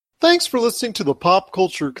Thanks for listening to the Pop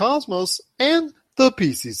Culture Cosmos and the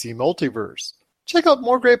PCC Multiverse. Check out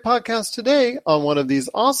more great podcasts today on one of these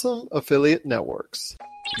awesome affiliate networks.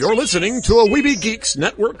 You're listening to a Weeby Geeks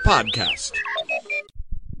Network podcast.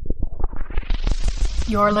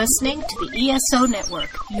 You're listening to the ESO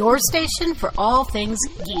Network, your station for all things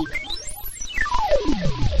geek.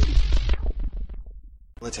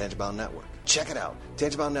 The Tangibound Network. Check it out.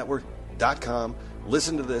 TangiboundNetwork.com.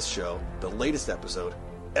 Listen to this show, the latest episode,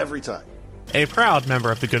 every time. A proud member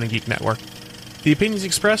of the Gonna Geek Network. The opinions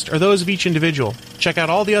expressed are those of each individual. Check out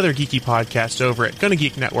all the other geeky podcasts over at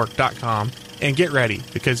GonnaGeekNetwork.com and get ready,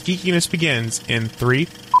 because geekiness begins in 3,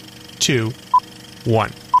 2,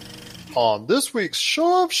 1. On this week's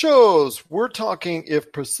Show of Shows, we're talking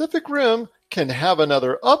if Pacific Rim can have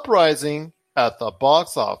another uprising at the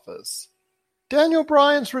box office. Daniel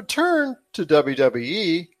Bryan's return to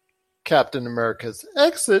WWE, Captain America's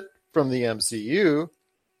exit from the MCU,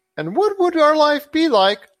 and what would our life be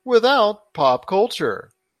like without pop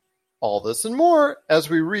culture? All this and more as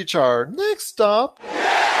we reach our next stop,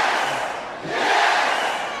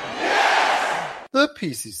 the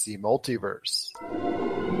PCC Multiverse.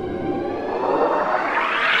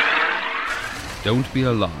 Don't be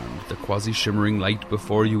alarmed. The quasi-shimmering light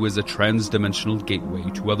before you is a trans-dimensional gateway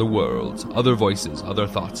to other worlds, other voices, other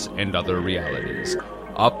thoughts, and other realities.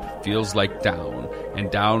 Up feels like down,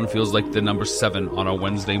 and down feels like the number 7 on a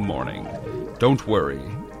Wednesday morning. Don't worry.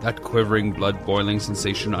 That quivering, blood-boiling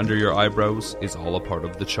sensation under your eyebrows is all a part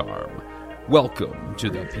of the charm. Welcome to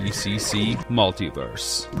the PCC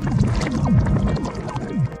Multiverse.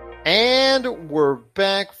 And we're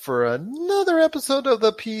back for another episode of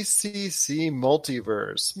the PCC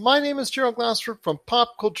Multiverse. My name is Gerald Glassford from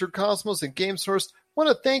Pop Culture Cosmos and Game Source. I want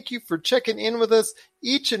to thank you for checking in with us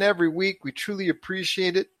each and every week. We truly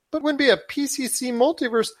appreciate it. But wouldn't be a PCC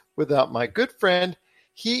Multiverse without my good friend.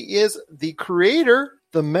 He is the creator,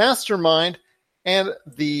 the mastermind, and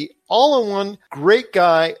the all-in-one great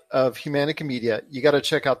guy of Humanica Media. You got to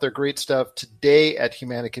check out their great stuff today at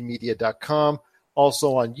humanicamedia.com.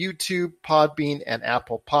 Also on YouTube, Podbean, and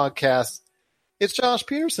Apple Podcasts. It's Josh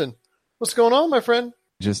Peterson. What's going on, my friend?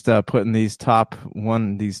 Just putting these top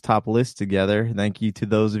lists together. Thank you to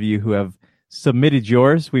those of you who have submitted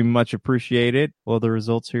yours. We much appreciate it. Well, the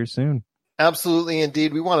results here soon. Absolutely,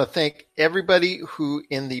 indeed. We want to thank everybody who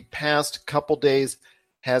in the past couple days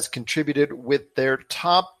has contributed with their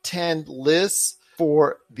top 10 lists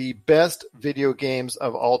for the best video games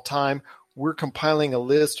of all time. We're compiling a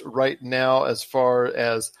list right now as far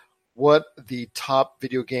as what the top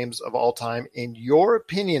video games of all time, in your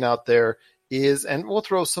opinion, out there is, and we'll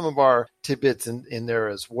throw some of our tidbits in there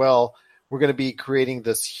as well. We're going to be creating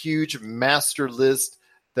this huge master list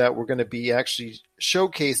that we're going to be actually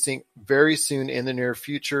showcasing very soon in the near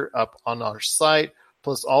future up on our site.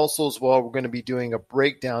 Plus also as well, we're going to be doing a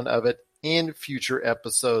breakdown of it in future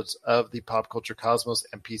episodes of the Pop Culture Cosmos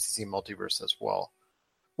and PCC Multiverse as well.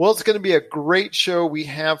 Well, it's going to be a great show we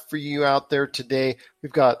have for you out there today.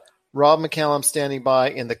 We've got Rob McCallum standing by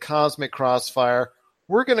in the Cosmic Crossfire.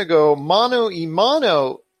 We're going to go mano a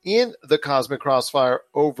mano in the Cosmic Crossfire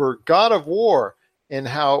over God of War and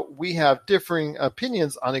how we have differing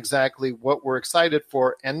opinions on exactly what we're excited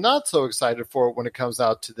for and not so excited for when it comes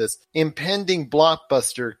out to this impending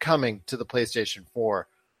blockbuster coming to the PlayStation 4.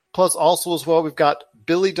 Plus also as well, we've got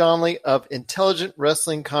Billy Donnelly of Intelligent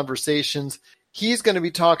Wrestling Conversations. He's going to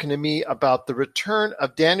be talking to me about the return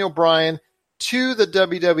of Daniel Bryan to the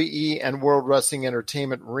WWE and World Wrestling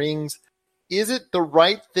Entertainment rings. Is it the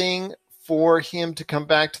right thing for him to come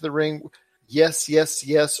back to the ring? Yes, yes,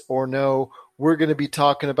 yes, or no. We're going to be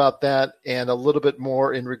talking about that and a little bit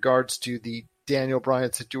more in regards to the Daniel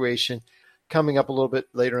Bryan situation coming up a little bit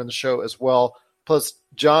later in the show as well. Plus,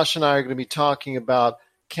 Josh and I are going to be talking about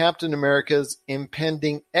Captain America's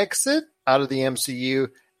impending exit out of the MCU,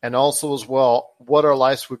 and also as well, what our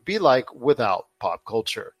lives would be like without pop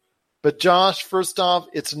culture. But Josh, first off,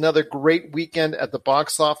 it's another great weekend at the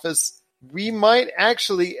box office. We might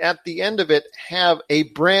actually, at the end of it, have a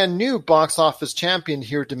brand new box office champion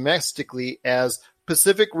here domestically as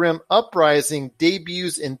Pacific Rim Uprising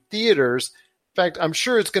debuts in theaters. In fact, I'm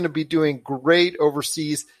sure it's going to be doing great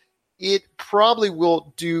overseas. It probably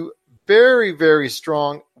will do very, very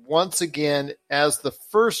strong once again as the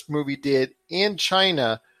first movie did in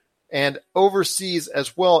China. And overseas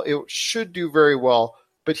as well, it should do very well.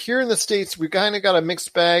 But here in the States, we kind of got a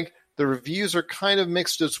mixed bag. The reviews are kind of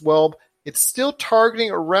mixed as well. It's still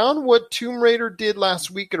targeting around what Tomb Raider did last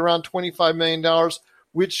week at around $25 million,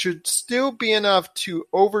 which should still be enough to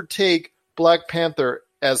overtake Black Panther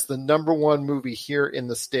as the number one movie here in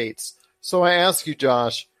the States. So I ask you,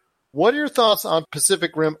 Josh, What are your thoughts on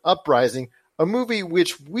Pacific Rim Uprising, a movie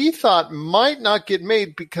which we thought might not get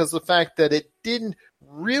made because of the fact that it didn't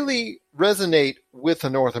really resonate with the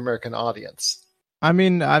North American audience? I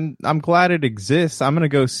mean, I'm glad it exists. I'm gonna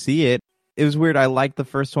go see it. It was weird. I liked the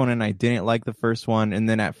first one and I didn't like the first one, and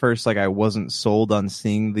then at first, like, I wasn't sold on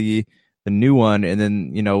seeing the new one, and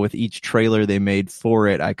then, you know, with each trailer they made for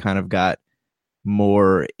it, I kind of got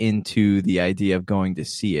more into the idea of going to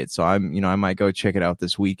see it. So I might go check it out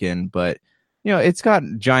this weekend. But, you know, it's got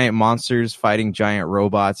giant monsters fighting giant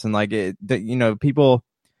robots, and like people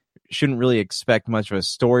shouldn't really expect much of a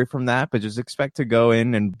story from that, but just expect to go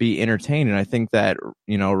in and be entertained. And I think that,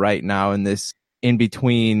 you know, right now in this in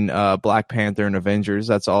between Black Panther and Avengers,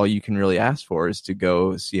 that's all you can really ask for, is to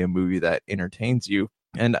go see a movie that entertains you.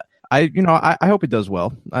 And I hope it does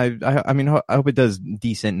well. I hope it does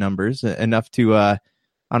decent numbers, enough to I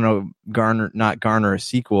don't know, not garner a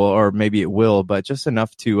sequel, or maybe it will, but just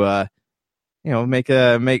enough to make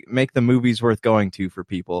the movies worth going to for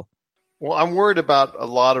people. Well, I'm worried about a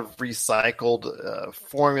lot of recycled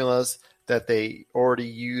formulas that they already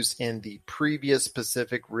used in the previous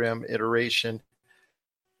Pacific Rim iteration.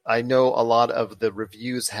 I know a lot of the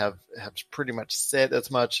reviews have pretty much said as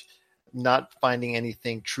much, not finding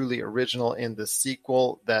anything truly original in the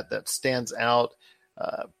sequel that stands out.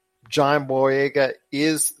 John Boyega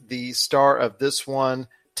is the star of this one,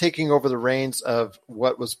 taking over the reins of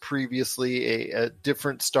what was previously a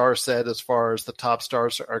different star set as far as the top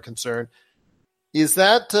stars are concerned. Is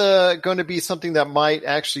that going to be something that might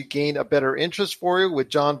actually gain a better interest for you, with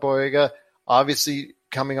John Boyega obviously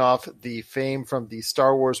coming off the fame from the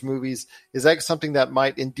Star Wars movies? Is that something that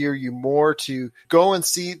might endear you more to go and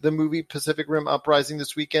see the movie Pacific Rim Uprising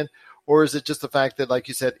this weekend? Or is it just the fact that, like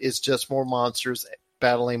you said, it's just more monsters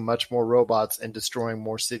battling much more robots and destroying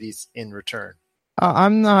more cities in return?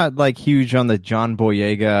 I'm not like huge on the John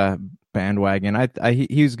Boyega bandwagon.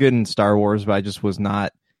 He was good in Star Wars, but I just was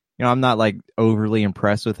not, I'm not like overly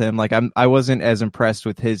impressed with him. Like I wasn't as impressed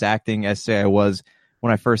with his acting as, say, I was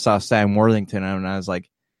when I first saw Sam Worthington, and I was like,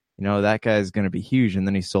 that guy is going to be huge. And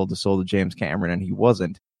then he sold the soul to James Cameron, and he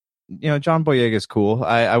wasn't. John Boyega is cool.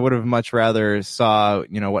 I would have much rather saw,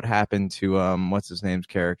 what happened to what's his name's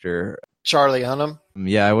character, Charlie Hunnam.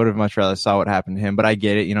 Yeah, I would have much rather saw what happened to him, but I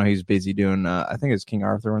get it. He's busy doing, I think it's King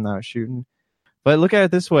Arthur when that was shooting. But look at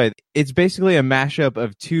it this way. It's basically a mashup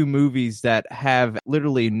of two movies that have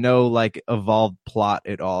literally no like evolved plot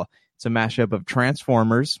at all. It's a mashup of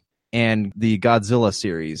Transformers and the Godzilla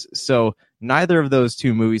series. So neither of those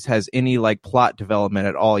two movies has any like plot development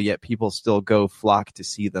at all, yet people still go flock to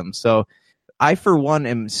see them. So I, for one,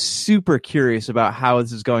 am super curious about how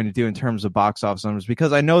this is going to do in terms of box office numbers,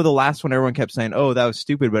 because I know the last one everyone kept saying, oh, that was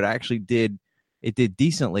stupid, but it actually did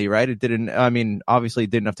decently, right? It didn't, obviously it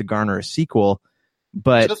did enough to garner a sequel,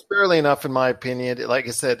 but just barely enough, in my opinion. Like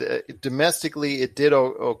I said, domestically, it did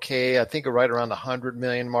okay. I think right around the 100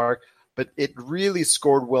 million mark, but it really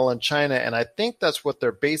scored well in China, and I think that's what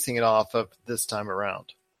they're basing it off of this time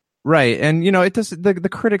around. Right. And, it does. The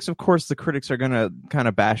critics, of course, are going to kind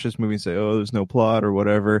of bash this movie and say, oh, there's no plot or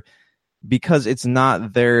whatever, because it's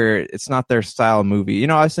not their style movie.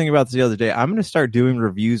 I was thinking about this the other day. I'm going to start doing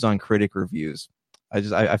reviews on critic reviews. I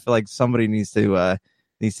feel like somebody needs to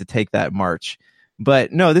take that march.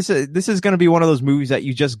 But no, this is going to be one of those movies that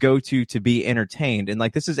you just go to be entertained. And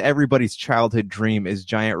like, this is everybody's childhood dream, is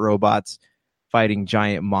giant robots fighting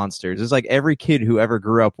giant monsters. It's like every kid who ever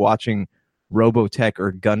grew up watching Robotech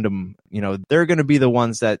or Gundam, they're going to be the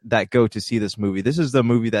ones that go to see this movie. This is the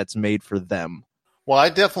movie that's made for them. Well, I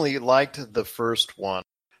definitely liked the first one,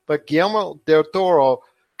 but Guillermo del Toro,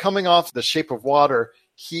 coming off The Shape of Water,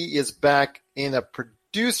 he is back in a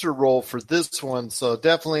producer role for this one. So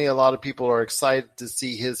definitely a lot of people are excited to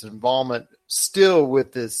see his involvement still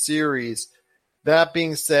with this series. That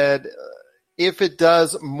being said, if it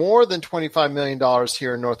does more than $25 million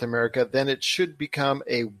here in North America, then it should become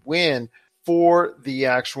a win for the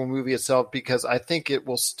actual movie itself, because I think it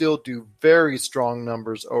will still do very strong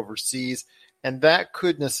numbers overseas, and that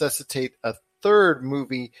could necessitate a third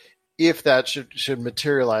movie if that should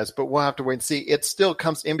materialize. But we'll have to wait and see. It still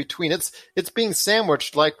comes in between. It's being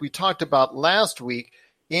sandwiched, like we talked about last week,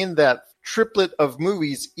 in that triplet of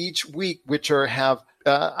movies each week, which have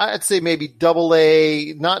I'd say maybe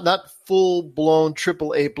AA, not full blown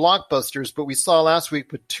AAA blockbusters, but we saw last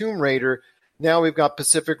week with Tomb Raider. Now we've got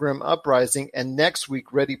Pacific Rim Uprising, and next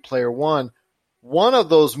week, Ready Player One. One of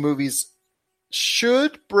those movies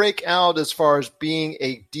should break out as far as being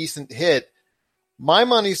a decent hit. My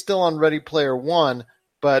money's still on Ready Player One,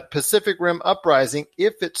 but Pacific Rim Uprising,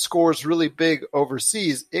 if it scores really big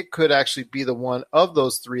overseas, it could actually be the one of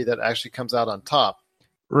those three that actually comes out on top.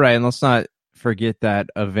 Right, and let's not forget that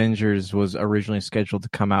Avengers was originally scheduled to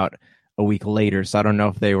come out a week later, so I don't know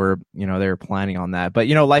if they were planning on that. But,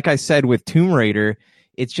 like I said with Tomb Raider,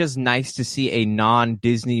 it's just nice to see a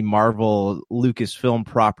non-Disney, Marvel, Lucasfilm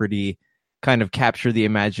property kind of capture the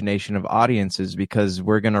imagination of audiences, because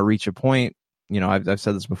we're going to reach a point, I've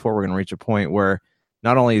said this before, we're going to reach a point where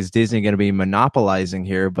not only is Disney going to be monopolizing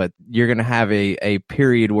here, but you're going to have a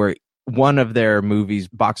period where one of their movies'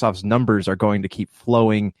 box office numbers are going to keep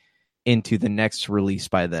flowing into the next release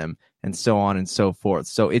by them, and so on and so forth.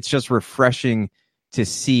 So it's just refreshing to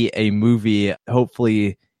see a movie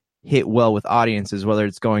hopefully hit well with audiences, whether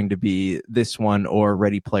it's going to be this one or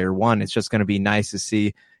Ready Player One. It's just going to be nice to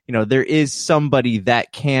see, there is somebody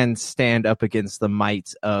that can stand up against the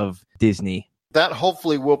might of Disney. That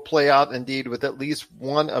hopefully will play out indeed with at least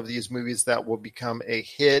one of these movies that will become a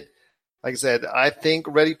hit. Like I said, I think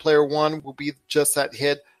Ready Player One will be just that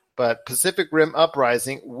hit, but Pacific Rim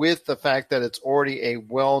Uprising, with the fact that it's already a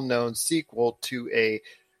well-known sequel to a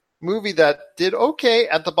movie that did okay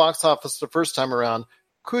at the box office the first time around,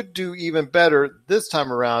 could do even better this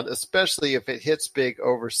time around, especially if it hits big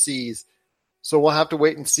overseas. So we'll have to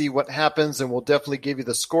wait and see what happens, and we'll definitely give you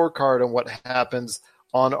the scorecard on what happens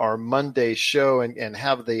on our Monday show and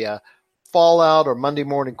have the fallout or Monday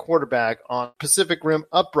morning quarterback on Pacific Rim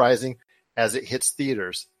Uprising as it hits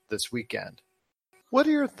theaters this weekend. What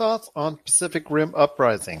are your thoughts on Pacific Rim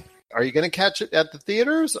Uprising? Are you going to catch it at the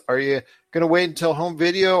theaters? Are you going to wait until home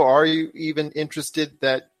video? Or are you even interested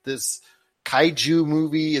that this kaiju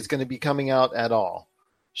movie is going to be coming out at all?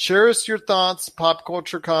 Share us your thoughts,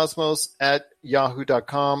 popculturecosmos at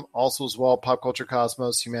yahoo.com. Also as well, Pop Culture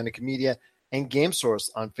Cosmos, Humanica Media, and Game Source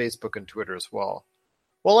on Facebook and Twitter as well.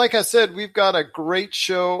 Well, like I said, we've got a great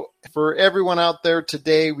show for everyone out there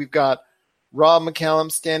today. We've got Rob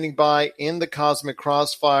McCallum standing by in the Cosmic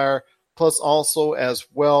Crossfire, plus also as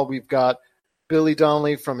well, we've got Billy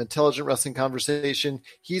Donnelly from Intelligent Wrestling Conversation.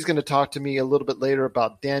 He's going to talk to me a little bit later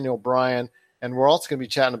about Daniel Bryan, and we're also going to be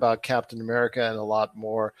chatting about Captain America and a lot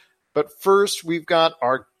more. But first, we've got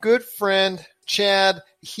our good friend, Chad.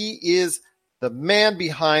 He is the man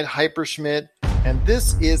behind Hyperschmidt, and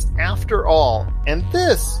this is After All, and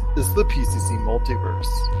this is the PCC Multiverse.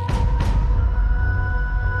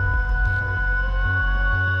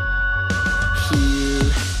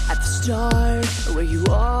 Here at the start, where you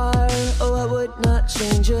are, oh, I would not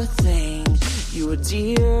change a thing. You are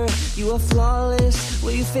dear, you are flawless,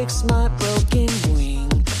 will you fix my broken wing?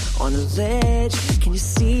 On a ledge, can you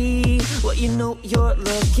see what you know you're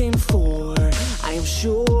looking for? I am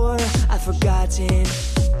sure I've forgotten.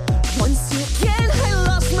 Once again, I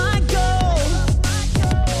lost my goal.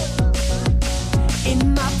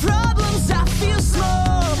 In my problems, I feel small.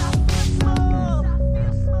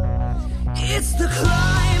 It's the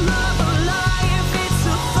climb of a life, it's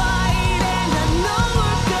a fight, and I know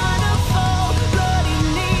we're gonna fall. Bloody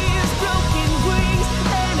knees, broken wings,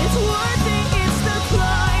 and it's worth it. It's the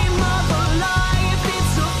climb of a life,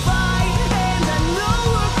 it's a fight, and I know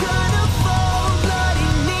we're gonna fall.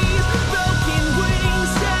 Bloody knees, broken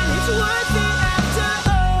wings, and it's worth it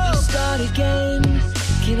after all. We start again,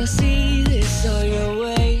 can I see this all your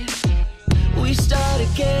way? We start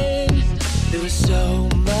again, there was so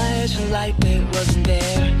much light that wasn't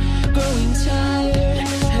there. Growing tired,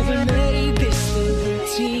 haven't made this the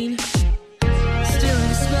routine. Still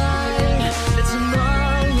inspired that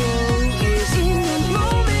tomorrow is in the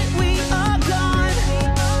moment we are gone.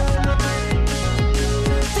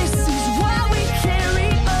 This is why we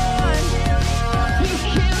carry on. We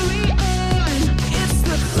carry on. It's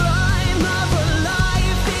the climb of a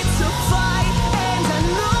life, it's a fight, and I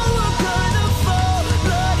know we're gonna fall.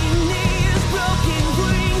 Bloody knees, broken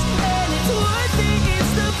wings, and it's worth it.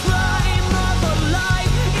 It's the climb of a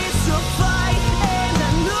life, it's a fight, and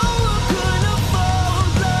I know we're gonna fall.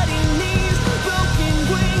 Bloody knees, broken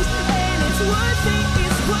wings, and it's worth it.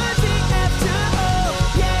 It's worth it after all.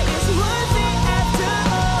 Yeah, it's worth it after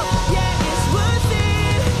all. Yeah, it's worth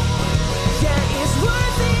it. Yeah, it's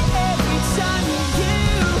worth it every time you.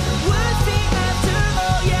 Worth it after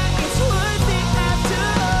all. Yeah, it's worth it after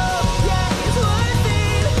all. Yeah, it's worth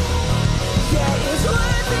it. Yeah, it's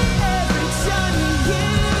worth it every time you.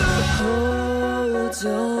 Hold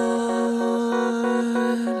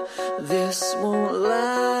on, this won't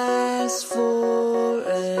last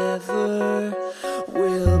forever.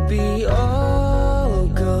 We'll be all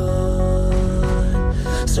gone.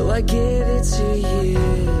 So I give it to you.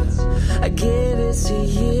 I give it to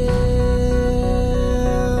you.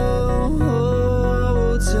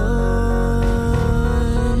 Hold on,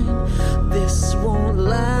 this won't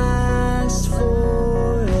last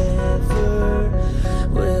forever.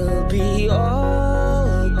 We'll be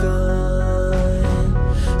all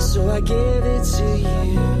I give it to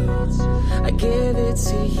you, I give it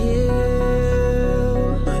to you.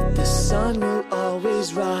 But the sun will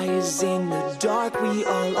always rise in the dark, we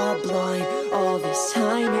all are blind. All this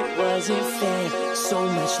time it wasn't fair, so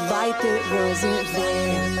much light that wasn't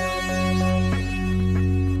there.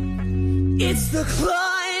 It's the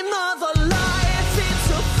climb of a life, it's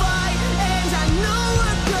a fight, and I know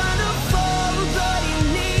we're gonna fall. Bloody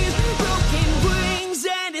knees, broken wings,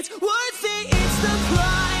 and it's worth it. It's the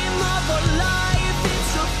climb of a life,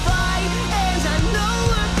 it's a fight, and I know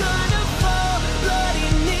we're gonna fall. Bloody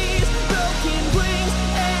knees, broken wings,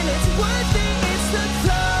 and it's worth it. It's the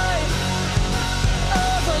climb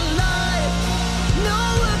of a life. No,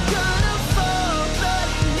 we're gonna fall.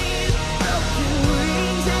 Bloody knees, broken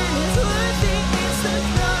wings, and it's worth it. It's the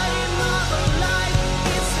climb of a life.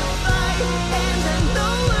 It's a fight, and I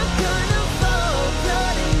know we're gonna fall.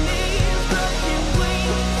 Bloody knees, broken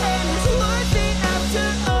wings, and it's worth it after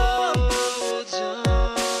all.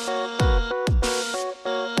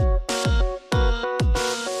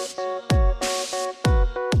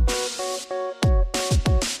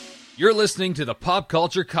 You're listening to the Pop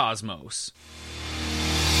Culture Cosmos.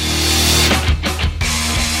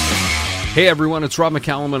 Hey everyone, it's Rob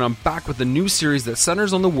McCallum and I'm back with a new series that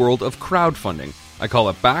centers on the world of crowdfunding. I call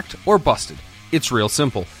it Backed or Busted. It's real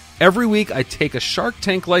simple. Every week I take a Shark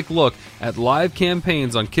Tank-like look at live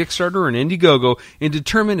campaigns on Kickstarter and Indiegogo and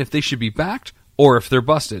determine if they should be backed or if they're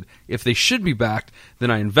busted. If they should be backed, then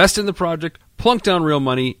I invest in the project, plunk down real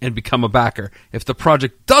money, and become a backer. If the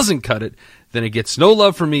project doesn't cut it, then it gets no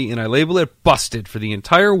love from me and I label it busted for the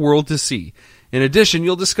entire world to see. In addition,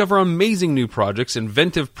 you'll discover amazing new projects,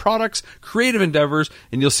 inventive products, creative endeavors,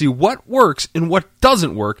 and you'll see what works and what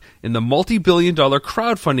doesn't work in the multi-billion-dollar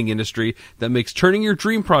crowdfunding industry that makes turning your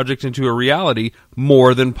dream project into a reality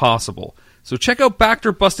more than possible. So check out Backed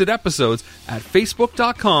or Busted episodes at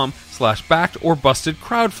facebook.com/backed or busted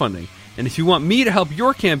crowdfunding. And if you want me to help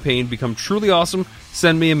your campaign become truly awesome,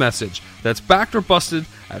 send me a message. That's Backed or Busted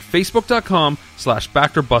at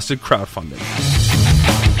facebook.com/backed or busted crowdfunding.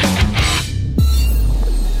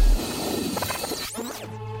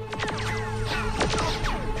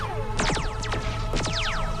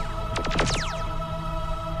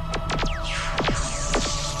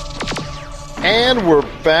 And we're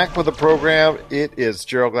back with the program. It is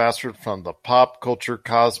Gerald Glassford from the Pop Culture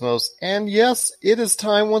Cosmos. And yes, it is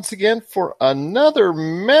time once again for another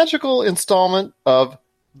magical installment of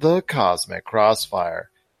the Cosmic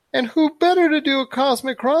Crossfire. And who better to do a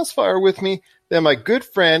Cosmic Crossfire with me than my good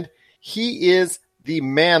friend? He is the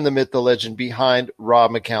man, the myth, the legend behind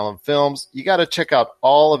Rob McCallum Films. You got to check out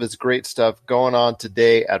all of his great stuff going on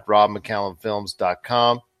today at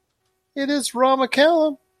robmccallumfilms.com. It is Rob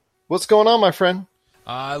McCallum. What's going on, my friend?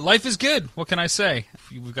 Life is good. What can I say?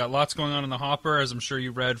 We've got lots going on in the hopper, as I'm sure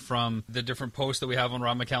you read from the different posts that we have on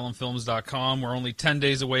robmccallumfilms.com. We're only 10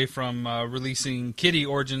 days away from releasing Kitty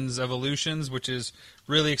Origins Evolutions, which is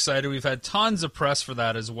really exciting. We've had tons of press for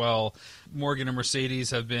that as well. Morgan and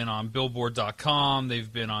Mercedes have been on Billboard.com.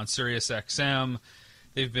 They've been on SiriusXM.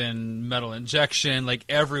 They've been Metal Injection, like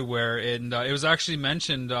everywhere. And it was actually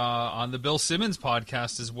mentioned on the Bill Simmons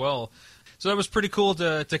podcast as well. So that was pretty cool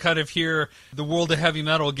to kind of hear the world of heavy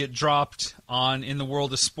metal get dropped on in the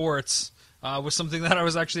world of sports was something that I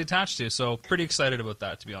was actually attached to. So pretty excited about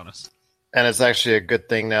that, to be honest. And it's actually a good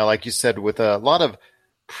thing now, like you said, with a lot of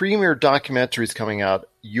premier documentaries coming out.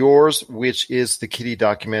 Yours, which is the Kitty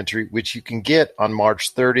documentary, which you can get on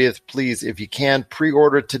March 30th. Please, if you can,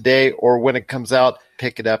 pre-order it today or when it comes out,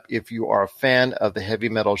 pick it up if you are a fan of the heavy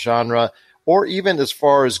metal genre. Or even as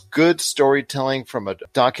far as good storytelling from a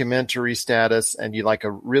documentary status, and you like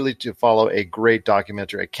really to follow a great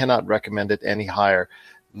documentary. I cannot recommend it any higher.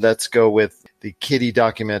 Let's go with the Kitty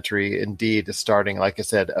documentary, indeed, starting, like I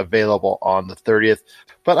said, available on the 30th.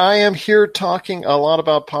 But I am here talking a lot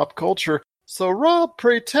about pop culture. So, Rob,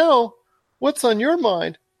 pray tell, what's on your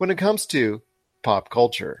mind when it comes to pop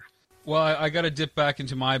culture? Well, I got to dip back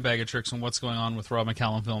into my bag of tricks on what's going on with Rob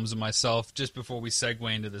McCallum Films and myself just before we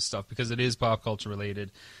segue into this stuff, because it is pop culture related.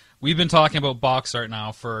 We've been talking about box art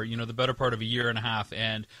now for, the better part of a year and a half,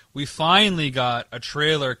 and we finally got a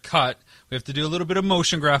trailer cut. We have to do a little bit of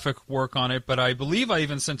motion graphic work on it, but I believe I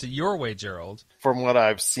even sent it your way, Gerald. From what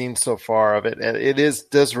I've seen so far of it, it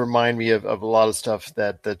does remind me of a lot of stuff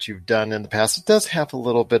that you've done in the past. It does have a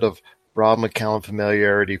little bit of Rob McCallum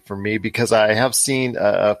familiarity for me because I have seen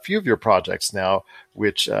a few of your projects now,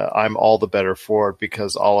 which I'm all the better for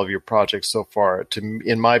because all of your projects so far,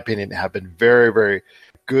 in my opinion, have been very, very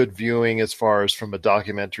good viewing as far as from a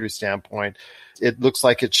documentary standpoint. It looks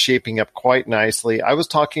like it's shaping up quite nicely. I was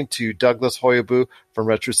talking to Douglas Hoyabu from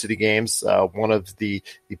Retro City Games, one of the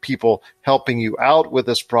people helping you out with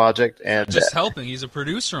this project. And just helping. He's a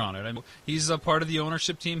producer on it. I mean, he's a part of the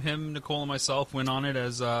ownership team. Him, Nicole, and myself went on it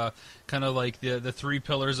as kind of like the three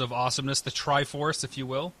pillars of awesomeness, the Triforce, if you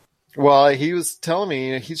will. Well, he was telling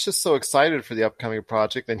me he's just so excited for the upcoming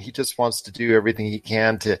project, and he just wants to do everything he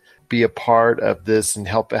can to be a part of this and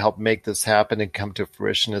help make this happen and come to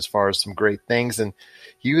fruition as far as some great things. And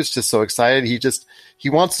he was just so excited. He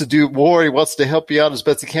wants to do more. He wants to help you out as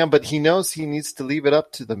best he can, but he knows he needs to leave it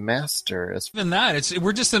up to the master. Even that,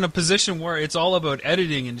 we're just in a position where it's all about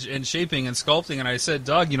editing and shaping and sculpting. And I said,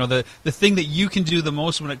 Doug, the thing that you can do the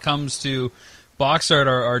most when it comes to Box Art,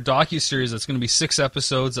 our docu-series that's going to be 6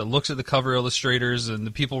 episodes that looks at the cover illustrators and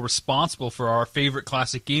the people responsible for our favorite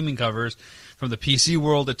classic gaming covers from the PC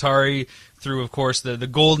world, Atari, through, of course, the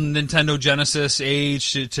golden Nintendo Genesis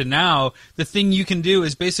age to now. The thing you can do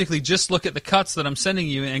is basically just look at the cuts that I'm sending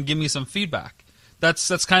you and give me some feedback.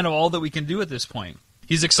 That's kind of all that we can do at this point.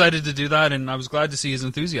 He's excited to do that, and I was glad to see his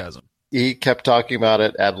enthusiasm. He kept talking about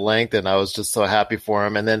it at length, and I was just so happy for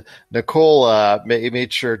him. And then Nicole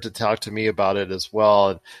made sure to talk to me about it as well,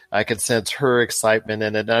 and I could sense her excitement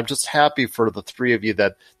in it. And I'm just happy for the three of you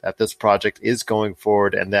that this project is going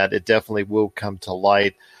forward and that it definitely will come to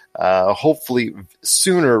light, hopefully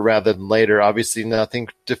sooner rather than later. Obviously, nothing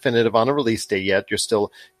definitive on a release date yet. You're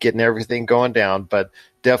still getting everything going down, but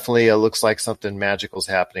definitely it looks like something magical is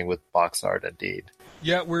happening with Box Art indeed.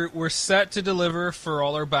 Yeah, we're set to deliver for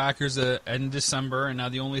all our backers in December, and now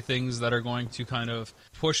the only things that are going to kind of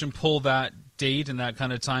push and pull that date and that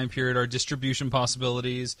kind of time period are distribution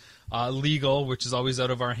possibilities, legal, which is always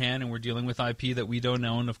out of our hand, and we're dealing with IP that we don't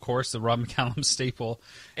own, of course, the Rob McCallum staple,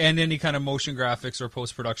 and any kind of motion graphics or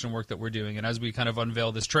post-production work that we're doing. And as we kind of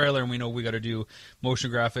unveil this trailer, and we know we got to do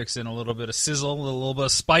motion graphics and a little bit of sizzle, a little bit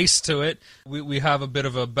of spice to it, we have a bit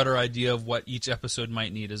of a better idea of what each episode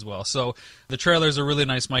might need as well. So the trailer is a really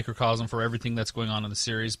nice microcosm for everything that's going on in the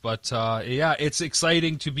series. But yeah, it's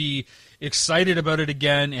exciting to be excited about it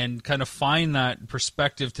again and kind of find that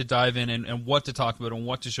perspective to dive in and what to talk about and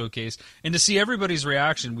what to showcase and to see everybody's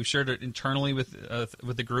reaction. We shared it internally with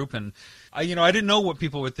the group, and I didn't know what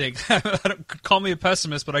people would think. Call me a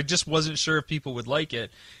pessimist, but I just wasn't sure if people would like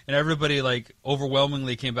it. And everybody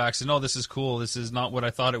overwhelmingly came back and said, "No, this is cool. This is not what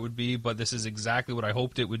I thought it would be, but this is exactly what I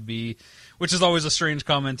hoped it would be," which is always a strange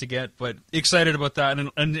comment to get, but excited about that.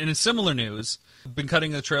 And in similar news, I've been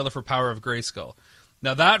cutting the trailer for Power of Grayskull.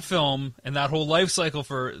 Now, that film and that whole life cycle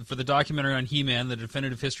for the documentary on He-Man, the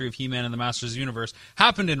definitive history of He-Man and the Masters of the Universe,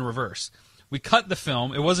 happened in reverse. We cut the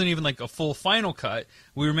film. It wasn't even like a full final cut.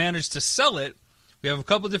 We managed to sell it. We have a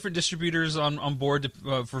couple different distributors on board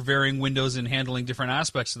for varying windows and handling different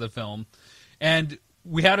aspects of the film. And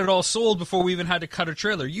we had it all sold before we even had to cut a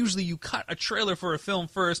trailer. Usually you cut a trailer for a film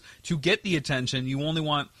first to get the attention. You only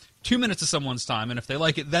want 2 minutes of someone's time, and if they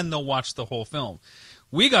like it, then they'll watch the whole film.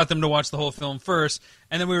 We got them to watch the whole film first,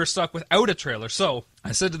 and then we were stuck without a trailer. So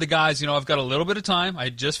I said to the guys, I've got a little bit of time. I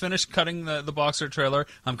just finished cutting the Box Art trailer.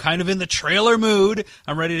 I'm kind of in the trailer mood.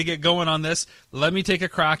 I'm ready to get going on this. Let me take a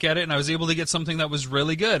crack at it, and I was able to get something that was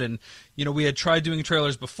really good. And, we had tried doing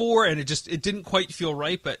trailers before, and it didn't quite feel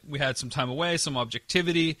right, but we had some time away, some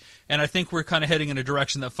objectivity, and I think we're kind of heading in a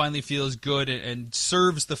direction that finally feels good and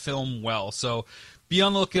serves the film well. So be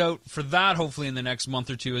on the lookout for that, hopefully, in the next month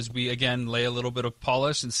or two as we, again, lay a little bit of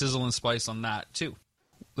polish and sizzle and spice on that, too.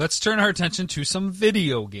 Let's turn our attention to some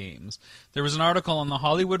video games. There was an article on The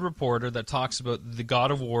Hollywood Reporter that talks about the God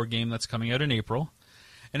of War game that's coming out in April.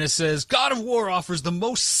 And it says, God of War offers the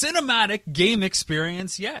most cinematic game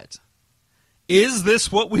experience yet. Is this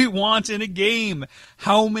what we want in a game?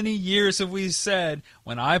 How many years have we said,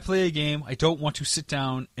 when I play a game, I don't want to sit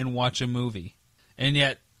down and watch a movie? And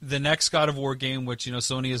yet, the next God of War game, which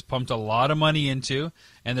Sony has pumped a lot of money into,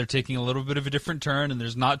 and they're taking a little bit of a different turn, and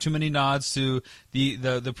there's not too many nods to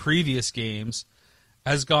the previous games,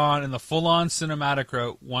 has gone in the full-on cinematic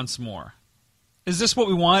route once more. Is this what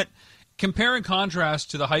we want? Compare and contrast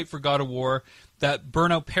to the hype for God of War that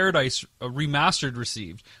Burnout Paradise Remastered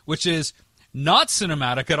received, which is not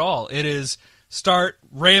cinematic at all. It is start,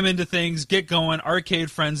 ram into things, get going, arcade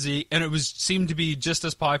frenzy, and it seemed to be just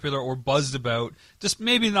as popular or buzzed about, just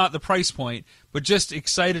maybe not the price point, but just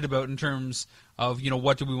excited about in terms of,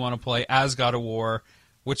 what do we want to play as God of War,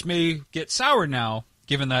 which may get sour now,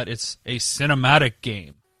 given that it's a cinematic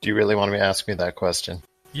game. Do you really want to ask me that question?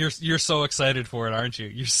 You're so excited for it, aren't you?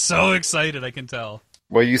 You're so excited, I can tell.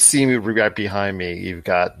 Well, you see me right behind me. You've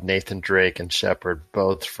got Nathan Drake and Shepard,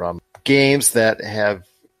 both from games that have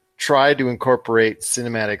try to incorporate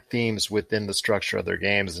cinematic themes within the structure of their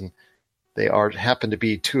games, and they happen to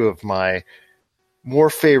be two of my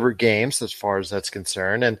more favorite games as far as that's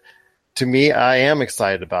concerned. And to me, I am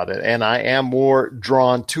excited about it, and I am more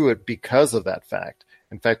drawn to it because of that fact.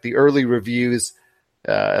 In fact, the early reviews,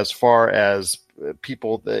 as far as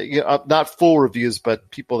people, not full reviews,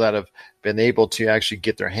 but people that have been able to actually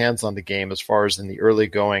get their hands on the game, as far as in the early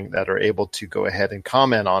going, that are able to go ahead and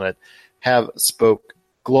comment on it, have spoke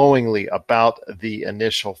glowingly about the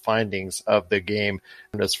initial findings of the game,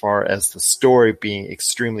 and as far as the story being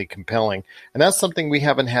extremely compelling. And that's something we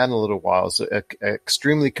haven't had in a little while, is an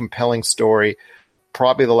extremely compelling story.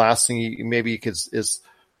 Probably the last thing maybe is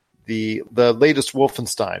the latest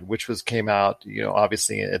Wolfenstein, which came out,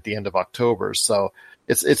 obviously at the end of October. So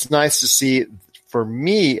it's nice to see, for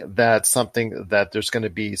me, that something that there's going to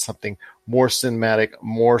be something more cinematic,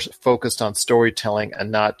 more focused on storytelling,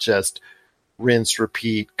 and not just rinse,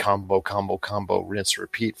 repeat, combo, rinse,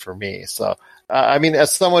 repeat for me. So, I mean,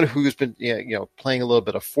 as someone who's been, playing a little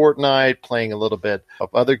bit of Fortnite, playing a little bit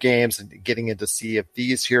of other games, and getting into Sea of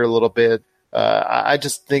Thieves here a little bit, I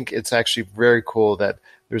just think it's actually very cool that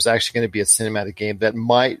there's actually going to be a cinematic game that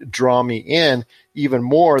might draw me in even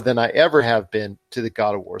more than I ever have been to the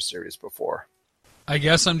God of War series before. I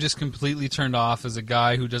guess I'm just completely turned off as a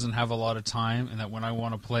guy who doesn't have a lot of time, and that when I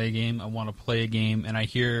want to play a game, I want to play a game, and I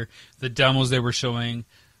hear the demos they were showing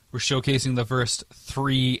were showcasing the first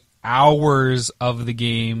 3 hours of the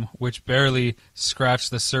game, which barely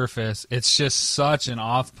scratched the surface. It's just such an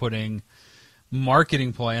off-putting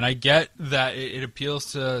marketing ploy, and I get that it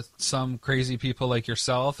appeals to some crazy people like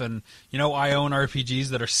yourself, and I own RPGs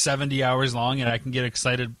that are 70 hours long, and I can get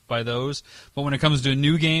excited by those. But when it comes to a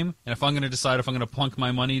new game, and if I'm going to decide if I'm going to plunk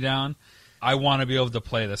my money down, I want to be able to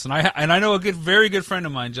play this. And I know a very good friend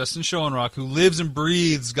of mine, Justin Schoenrock, who lives and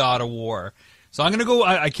breathes God of War. So I'm going to go.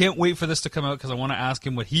 I can't wait for this to come out, because I want to ask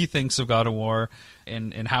him what he thinks of God of War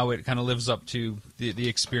and how it kind of lives up to the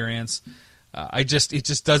experience. It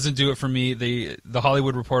just doesn't do it for me. The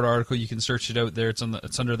Hollywood Reporter article, you can search it out there.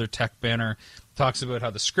 It's under their tech banner. It talks about how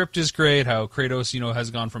the script is great, how Kratos,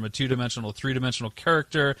 has gone from a 2-dimensional, 3-dimensional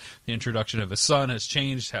character. The introduction of his son has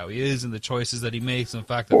changed how he is and the choices that he makes, and the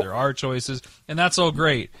fact that there are choices, and that's all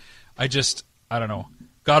great. I don't know.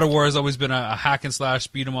 God of War has always been a hack and slash,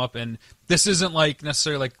 beat 'em up, and this isn't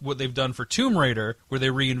necessarily like what they've done for Tomb Raider, where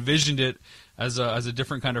they re-envisioned it as a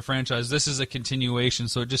different kind of franchise. This is a continuation,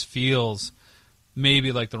 so it just feels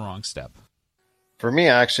maybe like the wrong step. For me,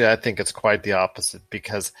 actually, I think it's quite the opposite,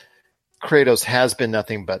 because Kratos has been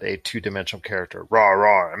nothing but a 2-dimensional character.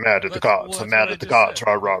 Rah, I'm mad at the gods. I'm mad at the gods.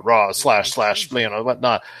 Rah, slash,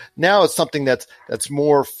 whatnot. Now it's something that's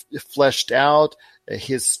more fleshed out.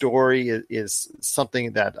 His story is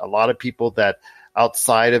something that a lot of people that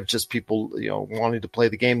outside of just people, wanting to play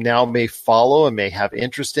the game now may follow and may have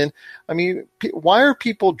interest in. I mean, why are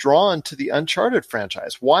people drawn to the Uncharted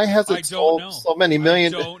franchise? Why has it sold so many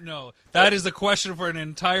million? I don't know. That is the question for an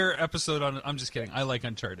entire episode on. I'm just kidding. I like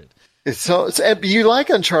Uncharted. So you like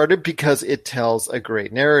Uncharted because it tells a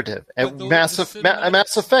great narrative. And Mass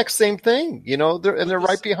Effect, same thing. They're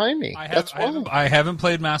right behind me. I haven't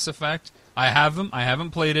played Mass Effect. I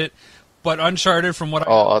haven't played it. But Uncharted, from what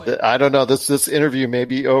I don't know. This interview may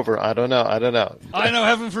be over. I don't know. I know.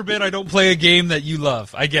 Heaven forbid I don't play a game that you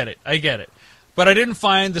love. I get it. But I didn't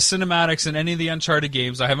find the cinematics in any of the Uncharted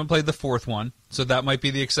games. I haven't played the 4th one, so that might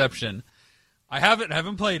be the exception. I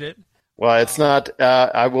haven't played it. Well, it's not.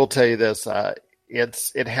 I will tell you this.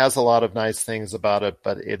 It has a lot of nice things about it,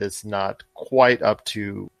 but it is not quite up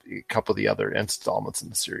to a couple of the other installments in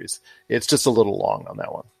the series. It's just a little long on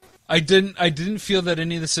that one. I didn't feel that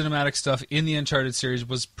any of the cinematic stuff in the Uncharted series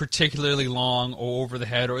was particularly long or over the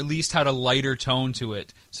head, or at least had a lighter tone to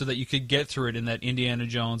it, so that you could get through it in that Indiana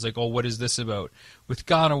Jones, what is this about? With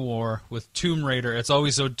God of War, with Tomb Raider, it's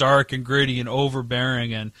always so dark and gritty and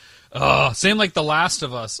overbearing, and same like The Last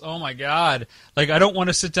of Us. Oh my God. I don't want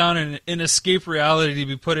to sit down and escape reality to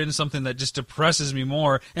be put into something that just depresses me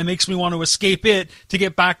more and makes me want to escape it to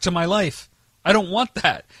get back to my life. I don't want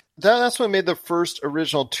that. That's what made the first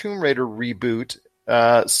original Tomb Raider reboot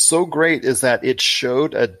so great, is that it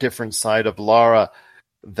showed a different side of Lara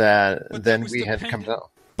than we had come to know.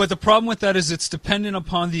 But the problem with that is it's dependent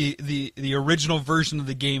upon the original version of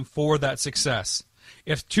the game for that success.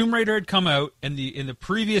 If Tomb Raider had come out and in the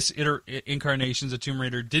previous incarnations of Tomb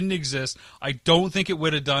Raider didn't exist, I don't think it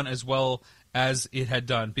would have done as well as it had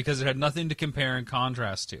done, because it had nothing to compare and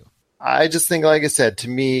contrast to. I just think, like I said, to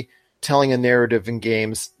me, telling a narrative in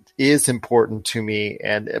games is important to me.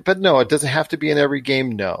 But no, it doesn't have to be in every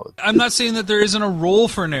game. No. I'm not saying that there isn't a role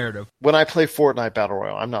for narrative. When I play Fortnite Battle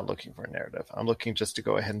Royale, I'm not looking for a narrative. I'm looking just to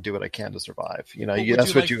go ahead and do what I can to survive. Would that's you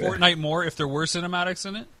what like you Fortnite more if there were cinematics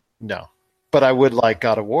in it? No. But I would like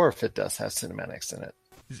God of War if it does have cinematics in it.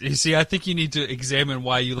 You see, I think you need to examine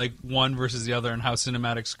why you like one versus the other and how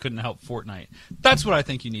cinematics couldn't help Fortnite. That's what I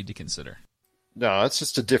think you need to consider. No, it's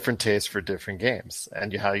just a different taste for different games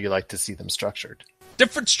and how you like to see them structured.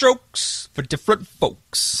 Different strokes for different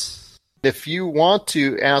folks. If you want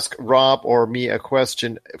to ask Rob or me a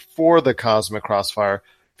question for the Cosmic Crossfire,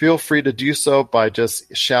 feel free to do so by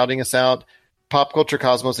just shouting us out.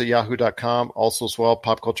 PopCultureCosmos@yahoo.com. Also as well,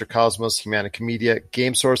 Pop Culture Cosmos, Humanica Media,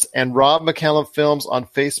 Game Source, and Rob McCallum Films on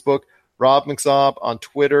Facebook, Rob McZob on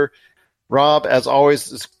Twitter. Rob, as always,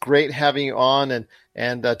 it's great having you on.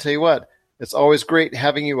 And tell you what, it's always great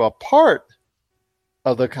having you a part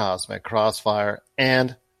of the Cosmic Crossfire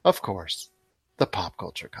and, of course, the Pop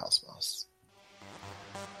Culture Cosmos.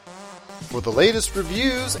 For the latest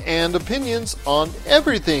reviews and opinions on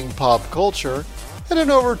everything pop culture, head on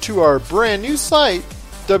over to our brand new site,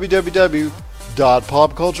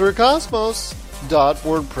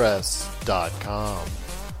 www.popculturecosmos.wordpress.com.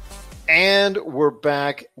 And we're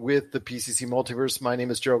back with the PCC Multiverse. My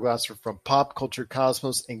name is Gerald Glasser from Pop Culture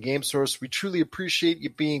Cosmos and Game Source. We truly appreciate you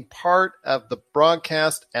being part of the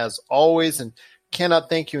broadcast as always and cannot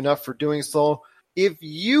thank you enough for doing so. If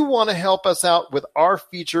you want to help us out with our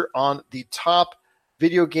feature on the top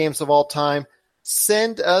video games of all time,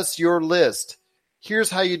 send us your list. Here's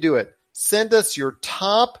how you do it. Send us your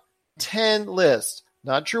top 10 list.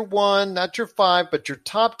 Not your 1, not your 5, but your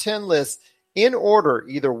top 10 list in order,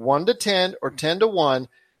 either 1 to 10 or 10 to 1,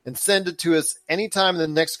 and send it to us anytime in the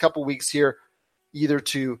next couple weeks here, either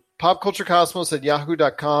to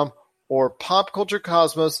popculturecosmos@yahoo.com or Pop Culture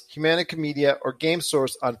Cosmos, Humanica Media, or Game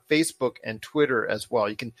Source on Facebook and Twitter as well.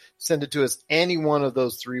 You can send it to us any one of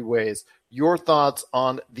those three ways. Your thoughts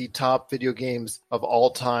on the top video games of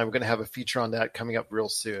all time. We're going to have a feature on that coming up real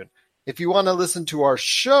soon. If you want to listen to our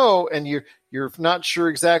show and you're not sure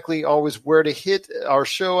exactly always where to hit our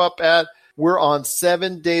show up at, we're on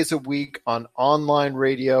 7 days a week on online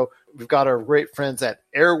radio. We've got our great friends at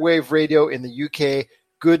Airwave Radio in the UK,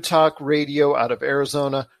 Good Talk Radio out of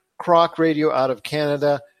Arizona, Croc Radio out of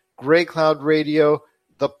Canada, Grey Cloud Radio,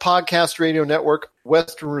 the Podcast Radio Network,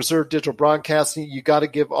 Western Reserve Digital Broadcasting. You got to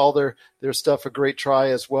give all their stuff a great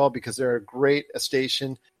try as well because they're a great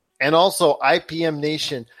station. And also IPM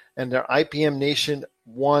Nation and their IPM Nation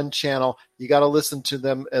 1 channel. You got to listen to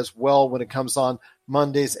them as well when it comes on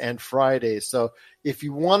Mondays and Fridays. So if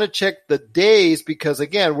you want to check the days, because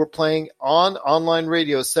again, we're playing on online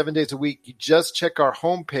radio 7 days a week, you just check our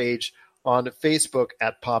homepage on Facebook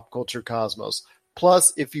at Pop Culture Cosmos.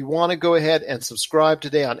 Plus, if you want to go ahead and subscribe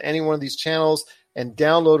today on any one of these channels and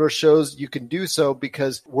download our shows, you can do so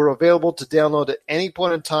because we're available to download at any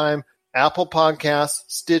point in time. Apple Podcasts,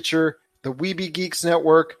 Stitcher, the Weeby Geeks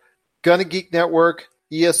Network, Gonna Geek Network,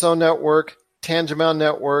 ESO Network, Tangemount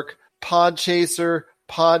Network, Podchaser,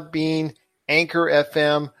 Podbean, Anchor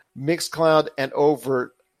FM, Mixcloud, and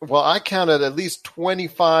over, well, I counted at least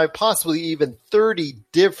 25, possibly even 30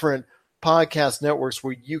 different podcast networks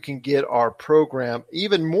where you can get our program.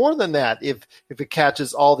 Even more than that if it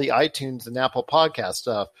catches all the iTunes and Apple podcast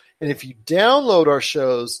stuff. And if you download our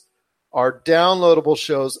shows, our downloadable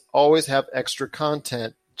shows always have extra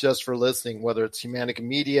content just for listening, whether it's Humanica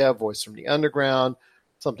Media, Voice from the Underground,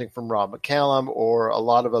 something from Rob McCallum, or a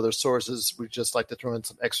lot of other sources. We just like to throw in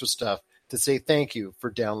some extra stuff to say thank you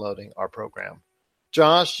for downloading our program.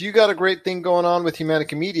 Josh, you got a great thing going on with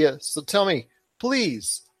Humanica Media, so tell me,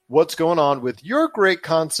 please, what's going on with your great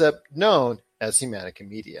concept known as Humanica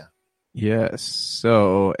Media? Yes.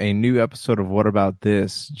 So a new episode of What About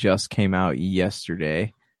This just came out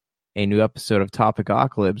yesterday. A new episode of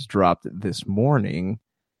Topicocalypse dropped this morning.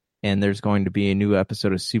 And there's going to be a new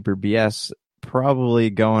episode of Super BS probably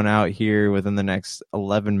going out here within the next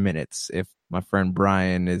 11 minutes if my friend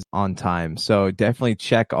Brian is on time. So definitely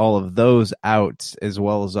check all of those out, as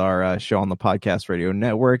well as our show on the Podcast Radio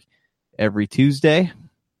Network every Tuesday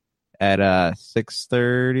at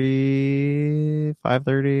 6:30,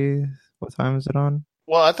 5:30. What time is it on?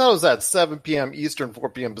 Well, I thought it was at 7 p.m. Eastern, 4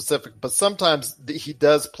 p.m. Pacific, but sometimes he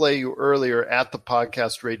does play you earlier at the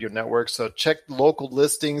Podcast Radio Network. So check local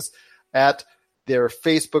listings at their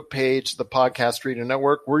Facebook page, the Podcast Radio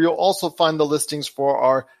Network, where you'll also find the listings for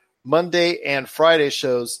our Monday and Friday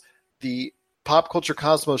shows. The Pop Culture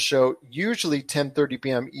Cosmos show, usually 10:30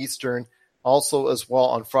 p.m. Eastern, also as well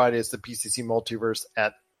on Fridays, the PCC Multiverse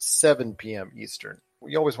at 7 p.m. Eastern.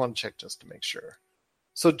 You always want to check just to make sure.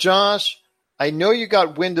 So, Josh, I know you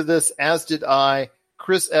got wind of this, as did I.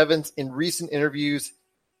 Chris Evans, in recent interviews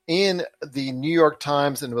in the New York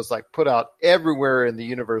Times, and it was like put out everywhere in the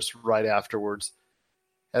universe right afterwards,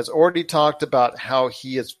 has already talked about how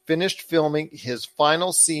he has finished filming his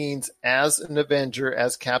final scenes as an Avenger,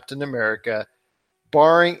 as Captain America,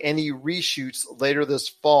 barring any reshoots later this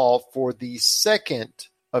fall for the second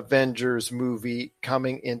Avengers movie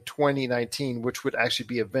coming in 2019, which would actually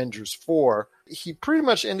be Avengers 4. He pretty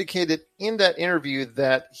much indicated in that interview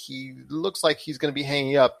that he looks like he's going to be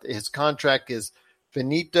hanging up. His contract is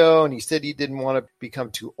finito, and he said he didn't want to become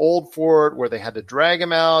too old for it, where they had to drag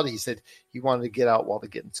him out. He said he wanted to get out while the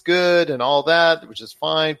getting's good and all that, which is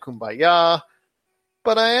fine, kumbaya.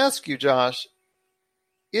 But I ask you, Josh,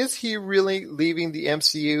 is he really leaving the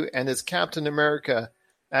MCU, and is Captain America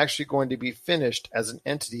actually going to be finished as an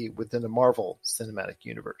entity within the Marvel Cinematic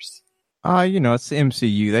Universe? It's the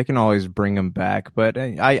MCU. They can always bring him back, but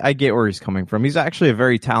I get where he's coming from. He's actually a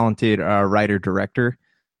very talented writer-director.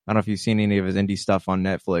 I don't know if you've seen any of his indie stuff on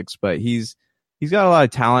Netflix, but he's got a lot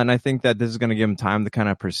of talent, and I think that this is going to give him time to kind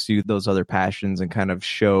of pursue those other passions and kind of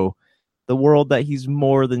show the world that he's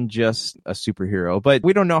more than just a superhero. But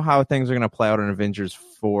we don't know how things are going to play out in Avengers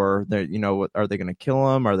 4. Are they going to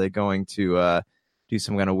kill him? Are they going to do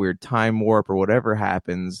some kind of weird time warp or whatever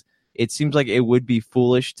happens? It seems like it would be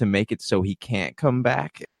foolish to make it so he can't come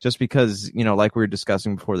back, just because, like we were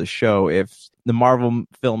discussing before the show, if the Marvel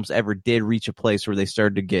films ever did reach a place where they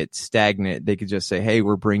started to get stagnant, they could just say, hey,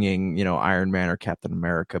 we're bringing, Iron Man or Captain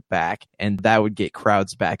America back, and that would get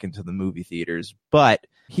crowds back into the movie theaters. But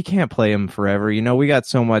he can't play him forever. We got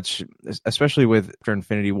so much, especially with after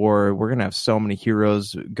Infinity War, we're going to have so many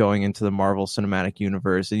heroes going into the Marvel Cinematic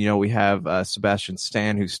Universe. And, we have Sebastian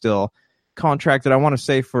Stan, who's still contracted, I want to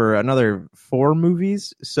say, for another 4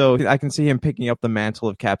 movies. So I can see him picking up the mantle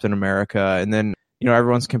of Captain America. And then,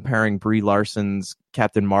 everyone's comparing Brie Larson's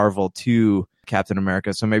Captain Marvel to Captain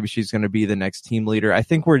America. So maybe she's going to be the next team leader. I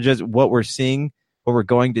think what we're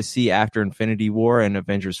going to see after Infinity War and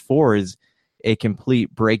Avengers 4 is a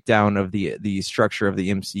complete breakdown of the structure of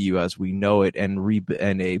the MCU as we know it,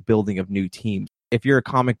 and a building of new teams. If you're a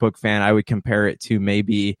comic book fan, I would compare it to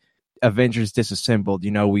maybe Avengers Disassembled.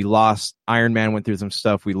 We lost Iron Man, went through some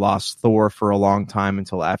stuff. We lost Thor for a long time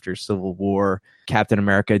until after Civil War. Captain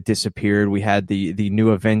America disappeared. We had the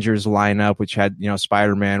new Avengers lineup, which had,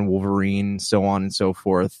 Spider-Man, Wolverine, so on and so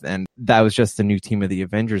forth. And that was just the new team of the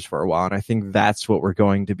Avengers for a while. And I think that's what we're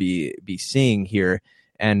going to be seeing here.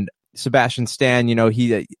 And Sebastian Stan,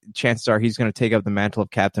 chances are he's going to take up the mantle of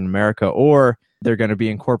Captain America, or they're going to be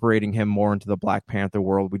incorporating him more into the Black Panther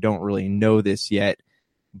world. We don't really know this yet.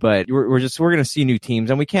 But we're going to see new teams,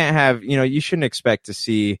 and we can't have, you shouldn't expect to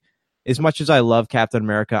see, as much as I love Captain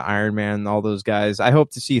America, Iron Man, all those guys, I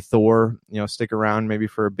hope to see Thor, stick around maybe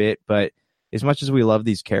for a bit. But as much as we love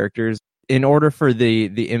these characters, in order for the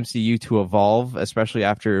MCU to evolve, especially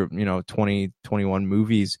after, 2021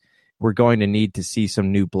 movies, we're going to need to see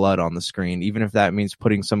some new blood on the screen, even if that means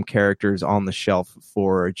putting some characters on the shelf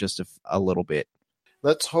for just a little bit.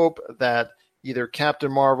 Let's hope that either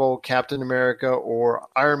Captain Marvel, Captain America, or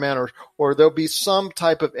Iron Man, or there'll be some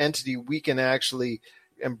type of entity we can actually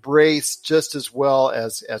embrace just as well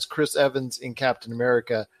as Chris Evans in Captain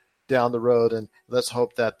America down the road. And let's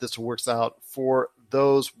hope that this works out for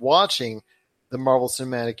those watching the Marvel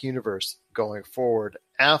Cinematic Universe going forward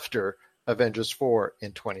after Avengers 4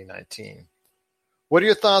 in 2019. What are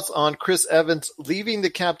your thoughts on Chris Evans leaving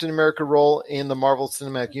the Captain America role in the Marvel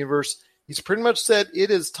Cinematic Universe? He's pretty much said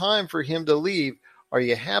it is time for him to leave. Are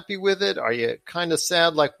you happy with it? Are you kind of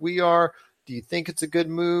sad like we are? Do you think it's a good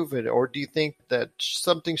move? Or do you think that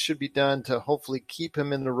something should be done to hopefully keep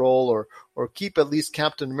him in the role, or keep at least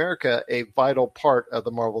Captain America a vital part of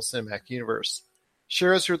the Marvel Cinematic Universe?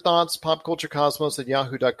 Share us your thoughts,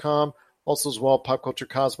 popculturecosmos@yahoo.com. Also as well, Pop Culture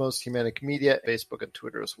Cosmos, Humanic Media, Facebook and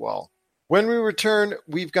Twitter as well. When we return,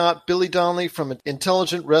 we've got Billy Donnelly from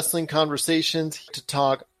Intelligent Wrestling Conversations to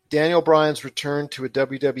talk Daniel Bryan's return to a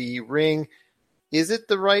WWE ring. Is it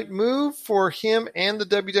the right move for him and the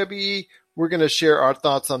WWE? We're going to share our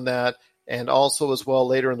thoughts on that. And also as well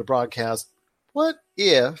later in the broadcast, what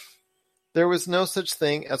if there was no such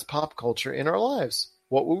thing as pop culture in our lives?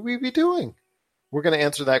 What would we be doing? We're going to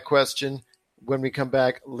answer that question when we come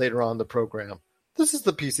back later on in the program. This is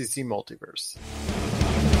the PCC Multiverse.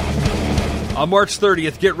 On March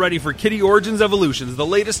 30th, get ready for Kitty Origins Evolutions, the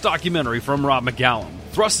latest documentary from Rob McCallum.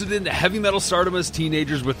 Thrusted into heavy metal stardom as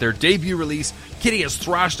teenagers with their debut release, Kitty has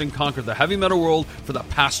thrashed and conquered the heavy metal world for the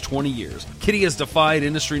past 20 years. Kitty has defied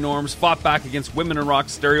industry norms, fought back against women in rock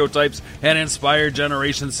stereotypes, and inspired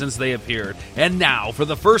generations since they appeared. And now, for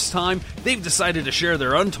the first time, they've decided to share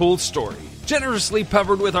their untold story. Generously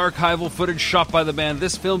peppered with archival footage shot by the band,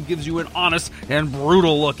 this film gives you an honest and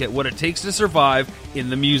brutal look at what it takes to survive in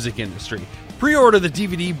the music industry. Pre-order the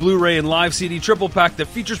DVD, Blu-ray, and live CD triple pack that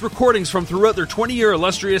features recordings from throughout their 20-year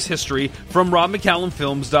illustrious history from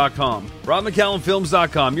RobMcCallumFilms.com.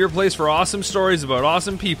 RobMcCallumFilms.com, your place for awesome stories about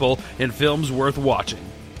awesome people and films worth watching.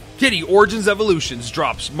 Kitty Origins Evolutions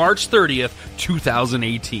drops March 30th,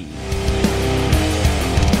 2018.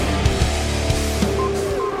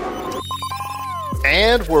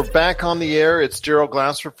 And we're back on the air. It's Gerald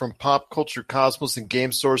Glasser from Pop Culture Cosmos and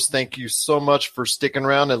Game Source. Thank you so much for sticking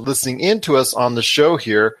around and listening in to us on the show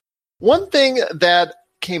here. One thing that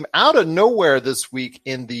came out of nowhere this week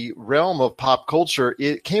in the realm of pop culture,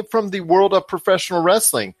 it came from the world of professional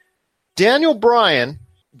wrestling. Daniel Bryan,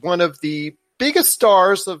 one of the biggest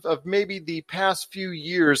stars of maybe the past few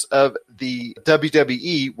years of the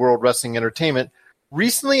WWE, World Wrestling Entertainment,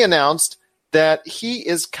 recently announced that he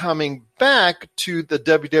is coming back to the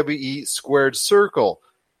WWE Squared Circle,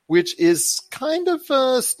 which is kind of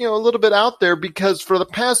a little bit out there because for the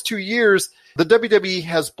past 2 years, the WWE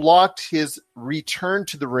has blocked his return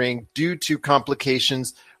to the ring due to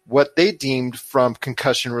complications, what they deemed from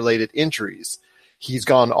concussion-related injuries. He's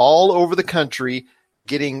gone all over the country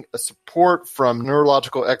getting support from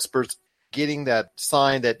neurological experts, getting that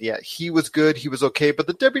sign that, yeah, he was good, he was okay, but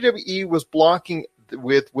the WWE was blocking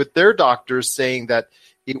with their doctors saying that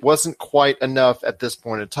it wasn't quite enough at this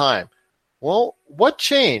point in time. Well, what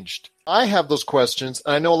changed? I have those questions,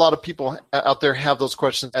 and I know a lot of people out there have those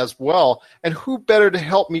questions as well. And who better to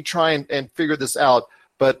help me try and figure this out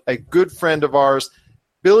but a good friend of ours,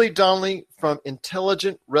 Billy Donnelly from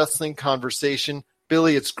Intelligent Wrestling Conversation.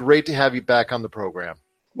 Billy, it's great to have you back on the program.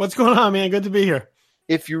 What's going on, man? Good to be here.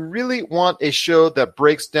 If you really want a show that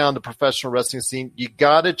breaks down the professional wrestling scene, you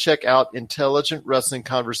got to check out Intelligent Wrestling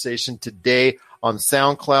Conversation today on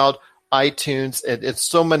SoundCloud, iTunes, and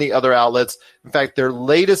so many other outlets. In fact, their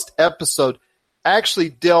latest episode actually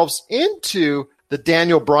delves into the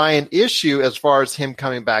Daniel Bryan issue as far as him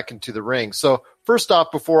coming back into the ring. So first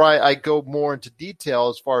off, before I go more into detail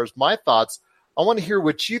as far as my thoughts, I want to hear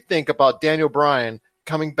what you think about Daniel Bryan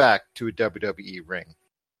coming back to a WWE ring.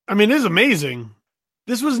 I mean, it is amazing.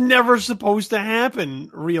 This was never supposed to happen,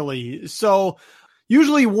 really. So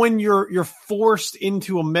usually when you're forced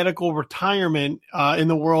into a medical retirement in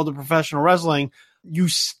the world of professional wrestling, you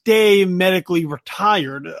stay medically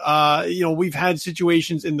retired. We've had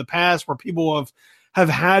situations in the past where people have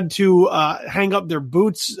had to hang up their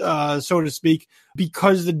boots, so to speak,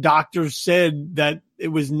 because the doctors said that it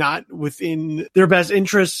was not within their best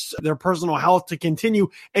interests, their personal health to continue,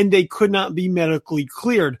 and they could not be medically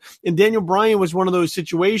cleared. And Daniel Bryan was one of those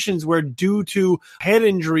situations where due to head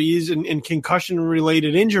injuries and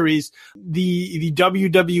concussion-related injuries, the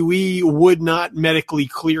WWE would not medically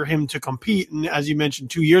clear him to compete. And as you mentioned,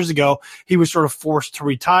 2 years ago, he was sort of forced to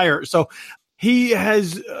retire. So he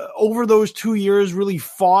has, over those 2 years, really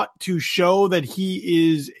fought to show that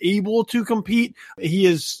he is able to compete. He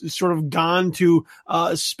has sort of gone to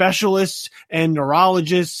specialists and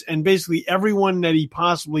neurologists and basically everyone that he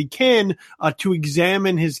possibly can to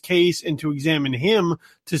examine his case and to examine him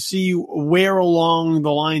to see where along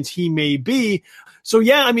the lines he may be. So,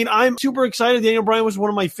 yeah, I mean, I'm super excited. Daniel Bryan was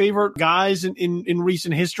one of my favorite guys in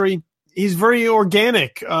recent history. He's very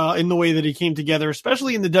organic in the way that he came together,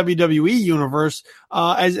 especially in the WWE universe,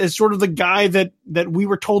 as sort of the guy that we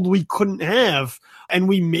were told we couldn't have, and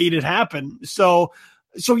we made it happen. So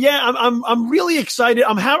yeah, I'm really excited.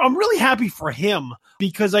 I'm really happy for him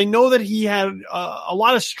because I know that he had a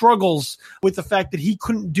lot of struggles with the fact that he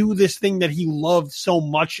couldn't do this thing that he loved so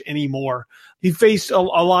much anymore. He faced a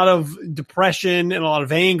lot of depression and a lot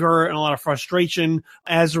of anger and a lot of frustration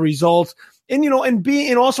as a result. And,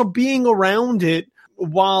 and also being around it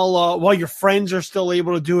while your friends are still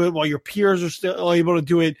able to do it, while your peers are still able to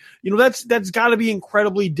do it, that's got to be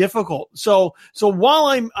incredibly difficult. So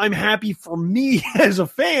while I'm happy for me as a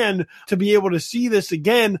fan to be able to see this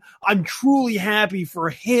again, I'm truly happy for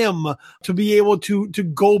him to be able to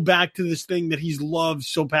go back to this thing that he's loved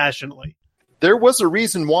so passionately. There was a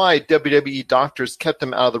reason why WWE doctors kept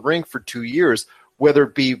him out of the ring for 2 years. Whether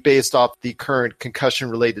it be based off the current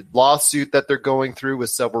concussion-related lawsuit that they're going through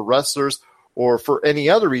with several wrestlers or for any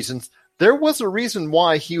other reasons, there was a reason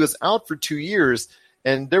why he was out for 2 years,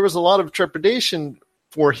 and there was a lot of trepidation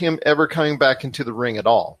for him ever coming back into the ring at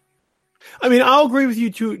all. I mean, I'll agree with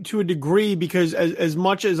you to a degree, because as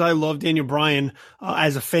much as I love Daniel Bryan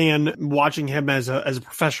as a fan, watching him as a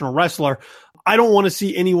professional wrestler, I don't want to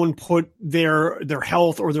see anyone put their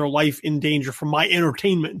health or their life in danger for my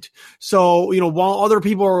entertainment. So, while other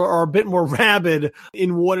people are a bit more rabid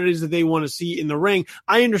in what it is that they want to see in the ring,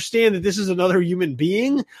 I understand that this is another human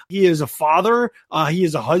being. He is a father. He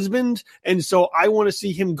is a husband. And so I want to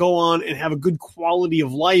see him go on and have a good quality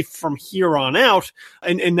of life from here on out,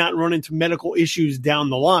 and not run into medical issues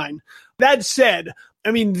down the line. That said,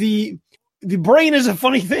 I mean, the brain is a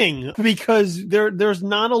funny thing, because there's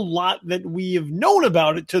not a lot that we have known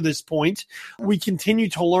about it to this point. We continue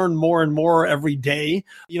to learn more and more every day,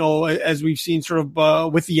 as we've seen sort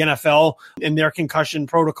of with the NFL and their concussion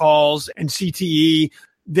protocols and CTE.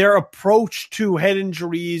 Their approach to head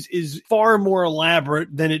injuries is far more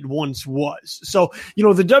elaborate than it once was. So, the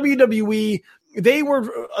WWE, they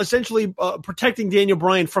were essentially protecting Daniel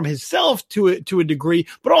Bryan from himself to a degree,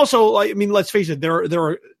 but also, I mean, let's face it,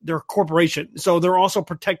 they're a corporation, so they're also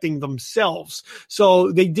protecting themselves.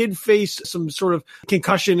 So they did face some sort of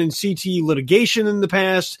concussion and CTE litigation in the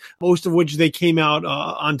past, most of which they came out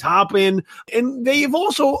on top in. And they have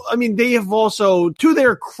also, to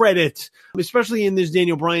their credit, especially in this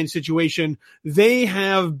Daniel Bryan situation, they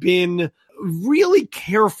have been really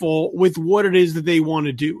careful with what it is that they want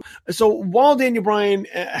to do. So while Daniel Bryan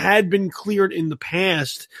had been cleared in the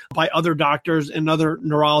past by other doctors and other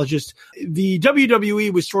neurologists, the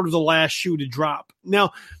WWE was sort of the last shoe to drop.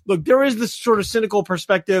 Now, look, there is this sort of cynical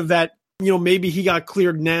perspective that maybe he got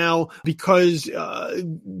cleared now because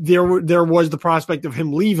there was the prospect of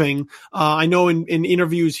him leaving. I know in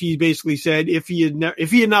interviews he basically said if he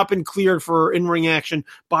had not been cleared for in-ring action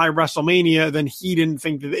by WrestleMania, then he didn't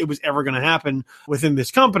think that it was ever going to happen within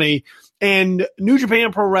this company. And New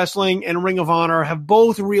Japan Pro Wrestling and Ring of Honor have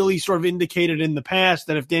both really sort of indicated in the past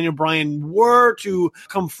that if Daniel Bryan were to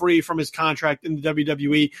come free from his contract in the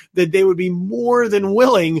WWE, that they would be more than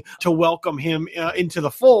willing to welcome him into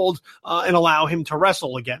the fold and allow him to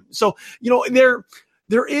wrestle again. So,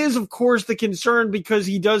 there is, of course, the concern because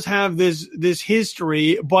he does have this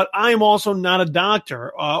history, but I'm also not a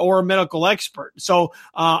doctor or a medical expert. So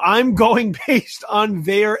I'm going based on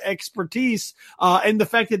their expertise and the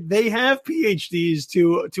fact that they have PhDs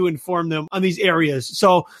to inform them on these areas.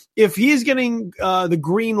 So if he's getting the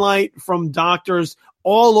green light from doctors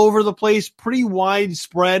all over the place, pretty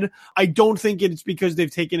widespread, I don't think it's because they've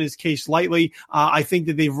taken his case lightly. I think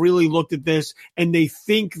that they've really looked at this and they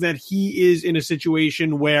think that he is in a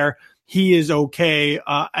situation where he is okay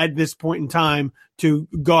at this point in time to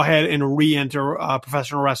go ahead and re-enter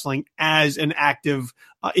professional wrestling as an active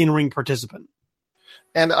in-ring participant.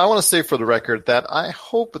 And I want to say for the record that I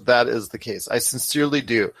hope that is the case. I sincerely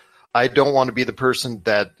do. I don't want to be the person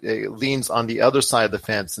that leans on the other side of the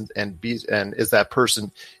fence and is that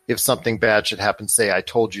person if something bad should happen, say, I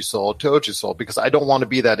told you so, because I don't want to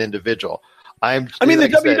be that individual. The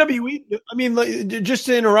WWE, just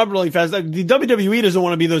to interrupt really fast, the WWE doesn't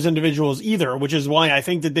want to be those individuals either, which is why I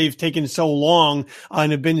think that they've taken so long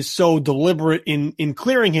and have been so deliberate in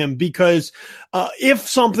clearing him, because if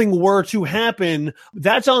something were to happen,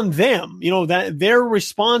 that's on them. That they're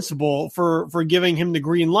responsible for giving him the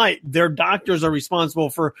green light. Their doctors are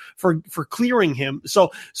responsible for clearing him.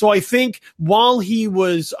 So I think while he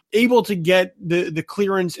was able to get the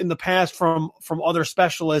clearance in the past from other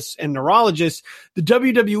specialists and neurologists, the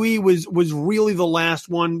WWE was really the last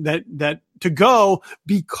one that to go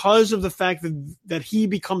because of the fact that he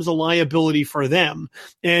becomes a liability for them.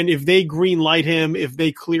 And if they green light him, if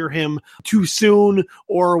they clear him too soon,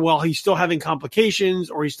 or while he's still having complications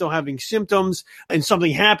or he's still having symptoms and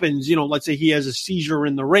something happens, let's say he has a seizure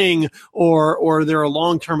in the ring or there are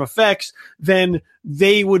long-term effects, then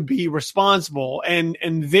they would be responsible. And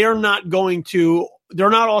they're not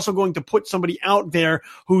also going to put somebody out there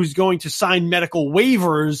who's going to sign medical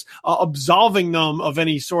waivers absolving them of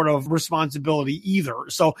any sort of responsibility either.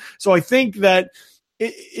 So I think that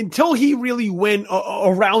until he really went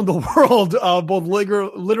around the world, both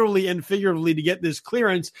literally and figuratively, to get this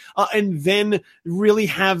clearance, and then really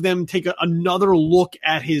have them take another look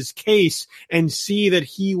at his case and see that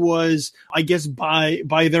he was, I guess, by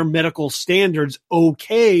their medical standards,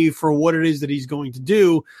 okay for what it is that he's going to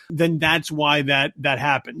do, then that's why that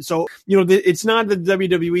happened. So, it's not that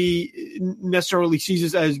WWE necessarily sees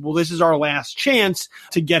this as, well, this is our last chance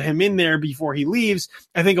to get him in there before he leaves.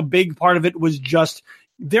 I think a big part of it was just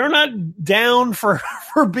they're not down for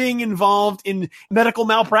being involved in medical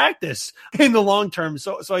malpractice in the long term.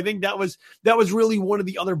 So I think that was really one of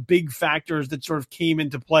the other big factors that sort of came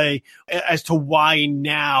into play as to why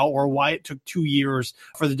now, or why it took 2 years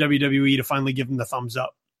for the WWE to finally give him the thumbs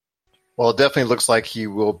up. Well, it definitely looks like he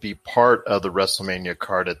will be part of the WrestleMania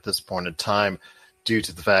card at this point in time due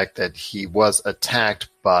to the fact that he was attacked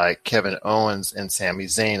by Kevin Owens and Sami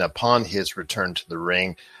Zayn upon his return to the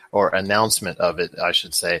ring, or announcement of it, I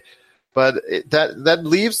should say. But that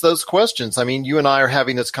leaves those questions. I mean, you and I are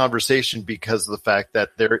having this conversation because of the fact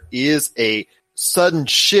that there is a sudden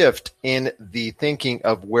shift in the thinking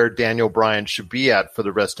of where Daniel Bryan should be at for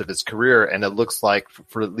the rest of his career. And it looks like,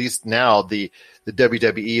 for at least now, the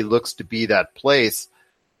WWE looks to be that place.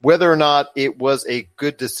 Whether or not it was a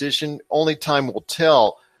good decision, only time will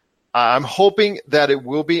tell. I'm hoping that it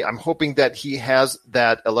will be. I'm hoping that he has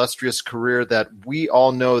that illustrious career that we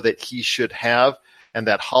all know that he should have, and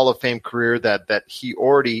that Hall of Fame career that he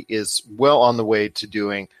already is well on the way to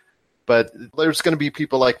doing. But there's going to be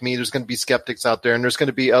people like me, there's going to be skeptics out there, and there's going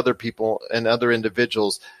to be other people and other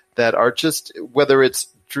individuals that are just, whether it's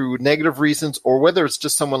through negative reasons or whether it's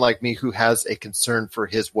just someone like me who has a concern for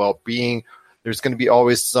his well-being, there's going to be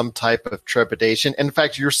always some type of trepidation. And in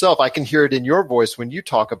fact, yourself, I can hear it in your voice when you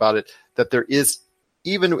talk about it, that there is,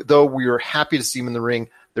 even though we are happy to see him in the ring,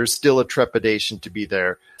 there's still a trepidation to be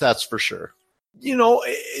there. That's for sure. You know,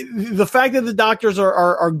 the fact that the doctors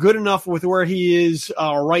are good enough with where he is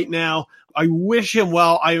right now, I wish him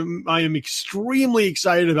well. I am extremely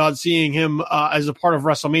excited about seeing him as a part of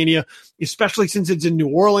WrestleMania, especially since it's in New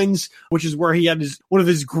Orleans, which is where he had one of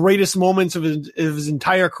his greatest moments of his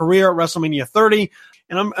entire career at WrestleMania 30.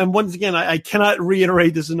 And once again, I cannot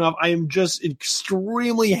reiterate this enough. I am just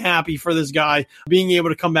extremely happy for this guy being able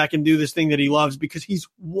to come back and do this thing that he loves, because he's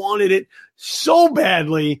wanted it so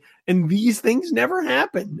badly, and these things never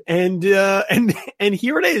happen. And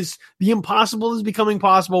here it is. The impossible is becoming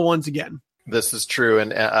possible once again. This is true,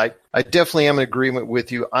 and I definitely am in agreement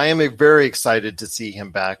with you. I am very excited to see him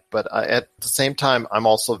back, but at the same time, I'm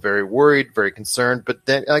also very worried, very concerned. But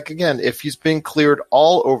then, again, if he's been cleared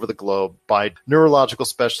all over the globe by neurological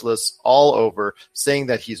specialists all over saying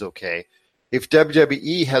that he's okay, if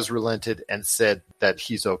WWE has relented and said that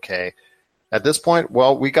he's okay, at this point,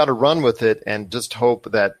 well, we got to run with it and just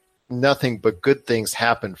hope that nothing but good things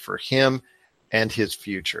happen for him and his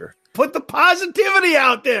future. Put the positivity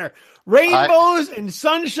out there. Rainbows and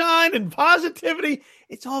sunshine and positivity.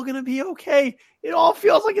 It's all going to be okay. It all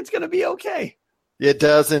feels like it's going to be okay. It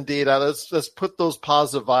does indeed. Let's put those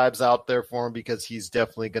positive vibes out there for him, because he's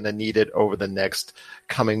definitely going to need it over the next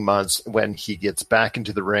coming months when he gets back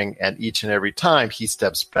into the ring and each and every time he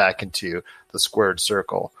steps back into the squared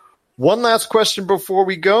circle. One last question before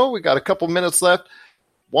we go. We got a couple minutes left.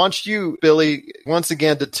 Want you, Billy, once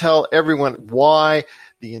again to tell everyone why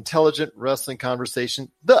the Intelligent Wrestling Conversation,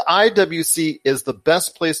 the IWC, is the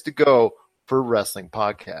best place to go for wrestling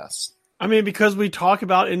podcasts. I mean, because we talk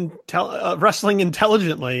about wrestling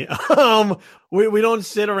intelligently. We don't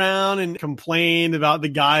sit around and complain about the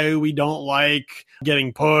guy we don't like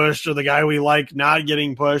getting pushed or the guy we like not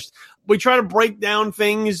getting pushed. We try to break down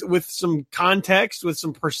things with some context, with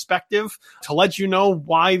some perspective, to let you know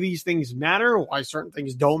why these things matter, why certain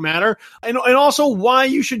things don't matter, and also why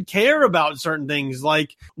you should care about certain things,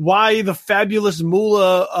 like why the fabulous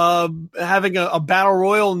Moolah having a battle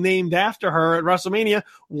royal named after her at WrestleMania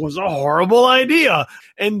was a horrible idea,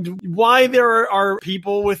 and why there are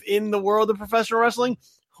people within the world of professional wrestling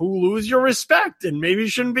who lose your respect and maybe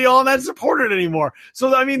shouldn't be all that supported anymore.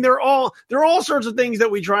 So, I mean, there are all sorts of things that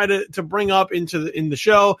we try to bring up in the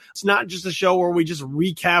show. It's not just a show where we just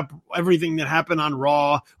recap everything that happened on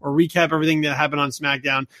Raw or recap everything that happened on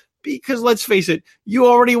SmackDown. Because let's face it, you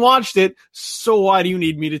already watched it, so why do you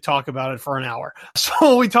need me to talk about it for an hour?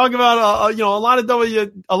 So we talk about a lot of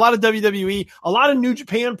WWE, a lot of New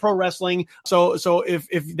Japan Pro Wrestling. So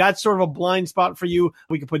if that's sort of a blind spot for you,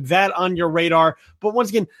 we can put that on your radar. But once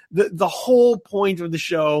again, the whole point of the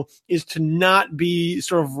show is to not be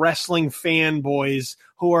sort of wrestling fanboys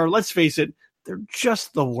who are, let's face it, they're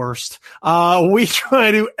just the worst. We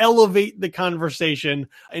try to elevate the conversation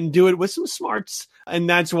and do it with some smarts. And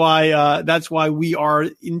that's why we are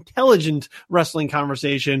Intelligent Wrestling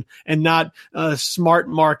Conversation and not smart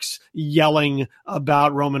marks yelling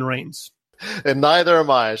about Roman Reigns. And neither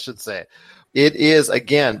am I should say. It is,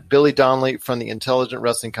 again, Billy Donnelly from the Intelligent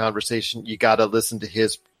Wrestling Conversation. You got to listen to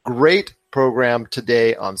his great program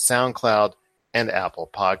today on SoundCloud and Apple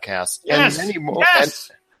Podcasts. Yes. And many more.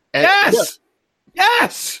 Yes.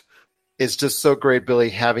 Yes. It's just so great, Billy,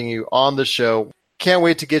 having you on the show. Can't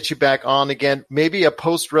wait to get you back on again. Maybe a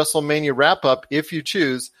post-WrestleMania wrap-up if you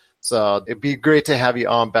choose. So it'd be great to have you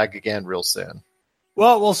on back again real soon.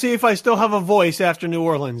 Well, we'll see if I still have a voice after New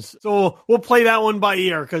Orleans. So we'll play that one by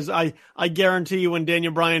ear, because I guarantee you when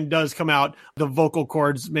Daniel Bryan does come out, the vocal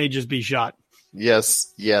cords may just be shot.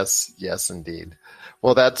 Yes, indeed.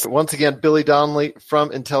 Well, that's once again Billy Donnelly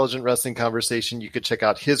from Intelligent Wrestling Conversation. You could check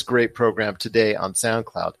out his great program today on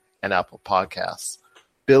SoundCloud and Apple Podcasts.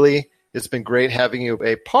 Billy, it's been great having you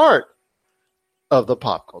a part of the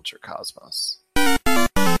pop culture cosmos.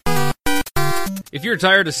 If you're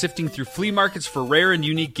tired of sifting through flea markets for rare and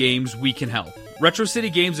unique games, we can help. Retro City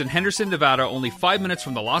Games in Henderson, Nevada, only 5 minutes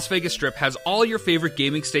from the Las Vegas Strip, has all your favorite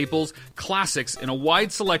gaming staples, classics, and a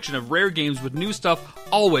wide selection of rare games with new stuff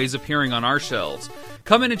always appearing on our shelves.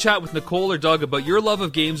 Come in and chat with Nicole or Doug about your love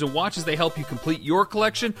of games and watch as they help you complete your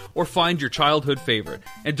collection or find your childhood favorite.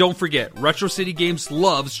 And don't forget, Retro City Games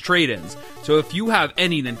loves trade-ins. So if you have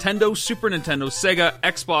any Nintendo, Super Nintendo, Sega,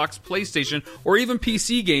 Xbox, PlayStation, or even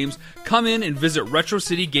PC games, come in and visit Retro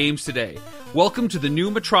City Games today. Welcome to the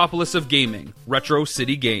new metropolis of gaming, Retro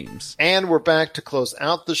City Games. And we're back to close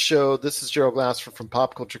out the show. This is Gerald Glassford from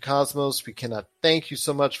Pop Culture Cosmos. We cannot thank you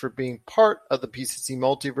so much for being part of the PCC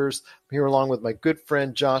Multiverse. I'm here along with my good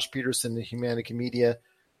friend Josh Peterson of Humanica Media.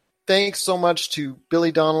 Thanks so much to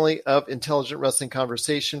Billy Donnelly of Intelligent Wrestling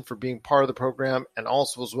Conversation for being part of the program, and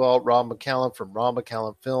also as well Rob McCallum from Rob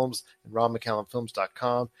McCallum Films and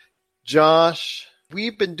RobMcCallumFilms.com. Josh,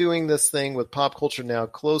 we've been doing this thing with pop culture now,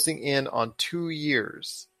 closing in on 2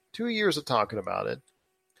 years. 2 years of talking about it.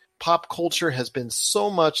 Pop culture has been so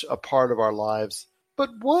much a part of our lives. But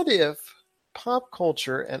what if pop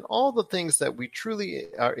culture and all the things that we truly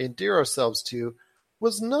endear ourselves to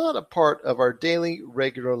was not a part of our daily,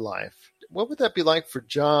 regular life? What would that be like for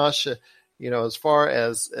Josh, as far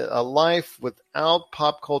as a life without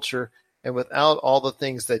pop culture and without all the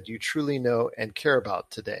things that you truly know and care about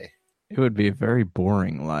today? It would be a very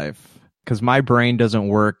boring life because my brain doesn't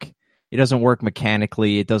work. It doesn't work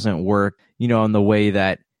mechanically. It doesn't work, in the way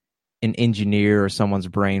that an engineer or someone's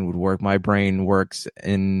brain would work. My brain works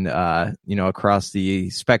in, across the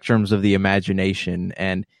spectrums of the imagination.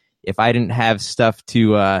 And if I didn't have stuff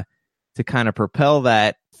to kind of propel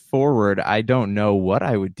that forward, I don't know what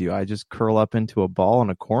I would do. I just curl up into a ball in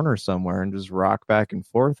a corner somewhere and just rock back and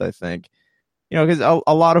forth, I think. Because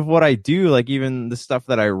a lot of what I do, like even the stuff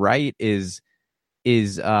that I write is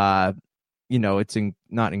it's not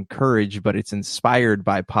encouraged, but it's inspired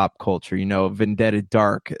by pop culture. Vendetta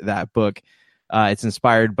Dark, that book, it's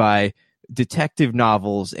inspired by detective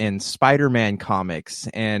novels and Spider-Man comics.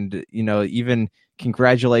 And, even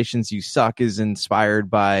Congratulations, You Suck is inspired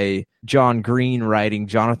by John Green writing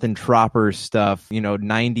Jonathan Tropper stuff,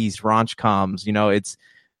 90s raunch-coms. It's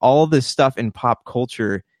all this stuff in pop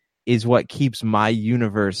culture is what keeps my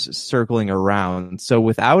universe circling around. So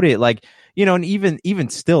without it, and even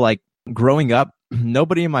still, growing up,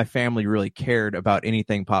 nobody in my family really cared about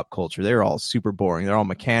anything pop culture. They're all super boring. They're all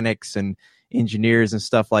mechanics and engineers and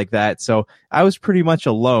stuff like that. So I was pretty much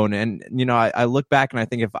alone. And, I look back and I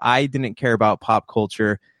think if I didn't care about pop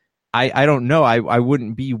culture, I don't know. I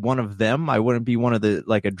wouldn't be one of them. I wouldn't be one of the,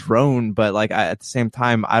 a drone, but at the same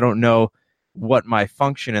time, I don't know what my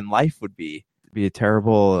function in life would be. It'd be a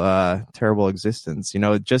terrible existence.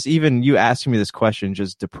 Just even you asking me this question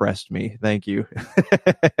just depressed me. Thank you.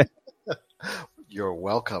 You're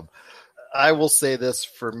welcome. I will say this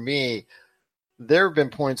for me. There have been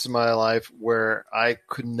points in my life where I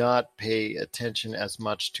could not pay attention as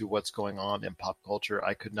much to what's going on in pop culture.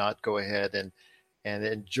 I could not go ahead and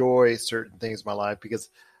enjoy certain things in my life because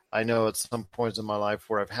I know at some points in my life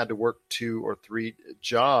where I've had to work 2 or 3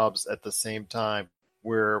 jobs at the same time,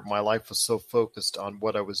 where my life was so focused on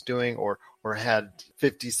what I was doing or had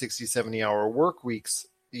 50, 60, 70-hour work weeks,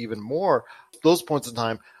 even more. Those points in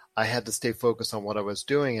time, I had to stay focused on what I was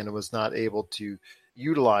doing and was not able to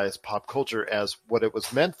utilize pop culture as what it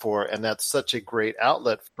was meant for. And that's such a great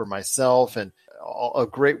outlet for myself and a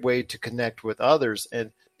great way to connect with others.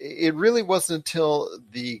 And it really wasn't until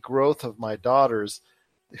the growth of my daughters,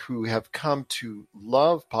 who have come to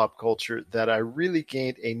love pop culture, that I really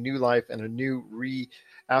gained a new life and a new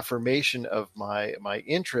reaffirmation of my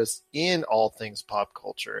interest in all things pop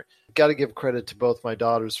culture. Got to give credit to both my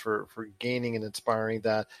daughters for gaining and inspiring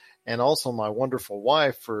that, and also my wonderful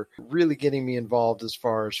wife for really getting me involved as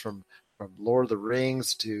far as from Lord of the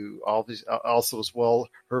Rings to all these, also as well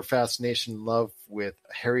her fascination and love with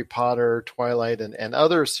Harry Potter, Twilight, and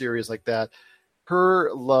other series like that.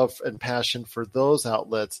 Her love and passion for those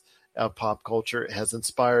outlets of pop culture has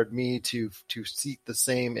inspired me to seek the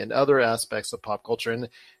same in other aspects of pop culture.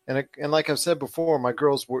 And like I've said before, my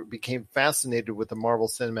girls became fascinated with the Marvel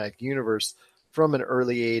Cinematic Universe from an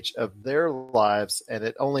early age of their lives, and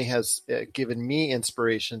it only has given me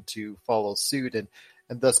inspiration to follow suit and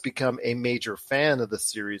thus become a major fan of the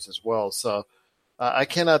series as well. So I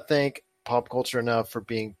cannot thank pop culture enough for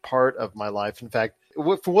being part of my life. In fact,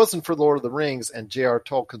 If it wasn't for Lord of the Rings and J.R.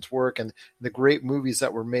 Tolkien's work and the great movies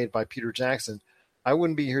that were made by Peter Jackson, I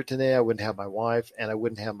wouldn't be here today. I wouldn't have my wife, and I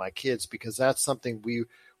wouldn't have my kids, because that's something we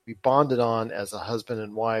bonded on as a husband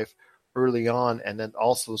and wife early on. And then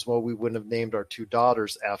also as well, we wouldn't have named our 2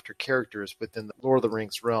 daughters after characters within the Lord of the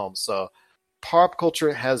Rings realm. So pop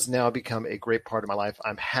culture has now become a great part of my life.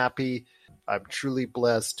 I'm happy. I'm truly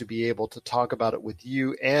blessed to be able to talk about it with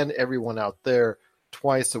you and everyone out there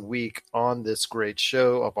twice a week on this great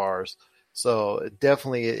show of ours. So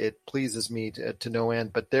definitely it pleases me to no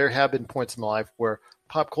end. But there have been points in my life where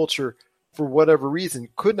pop culture, for whatever reason,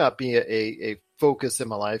 could not be a focus in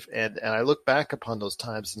my life. And I look back upon those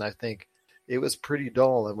times and I think it was pretty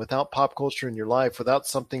dull. And without pop culture in your life, without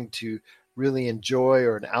something to really enjoy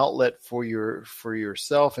or an outlet for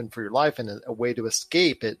yourself and for your life and a way to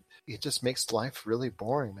escape it, it just makes life really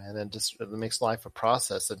boring, man. And just it makes life a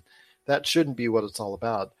process. And that shouldn't be what it's all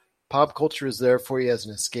about. Pop culture is there for you as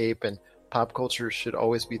an escape, and pop culture should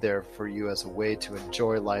always be there for you as a way to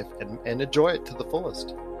enjoy life and enjoy it to the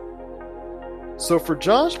fullest. So for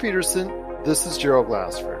Josh Peterson, this is Gerald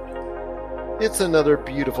Glassford. It's another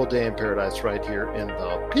beautiful day in paradise right here in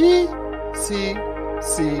the PCC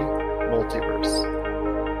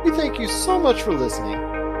Multiverse. We thank you so much for listening,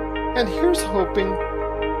 and here's hoping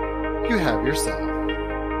you have yourself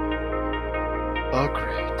a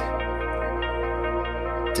great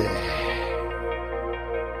day.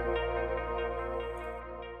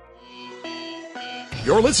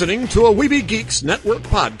 You're listening to a Weeby Geeks Network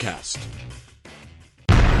podcast.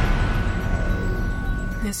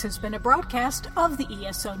 This has been a broadcast of the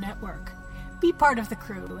ESO Network. Be part of the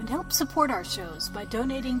crew and help support our shows by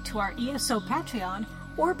donating to our ESO Patreon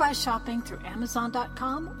or by shopping through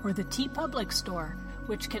Amazon.com or the TeePublic store,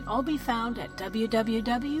 which can all be found at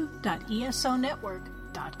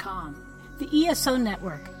www.esonetwork.com. The ESO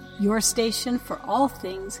Network, your station for all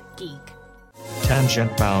things geek.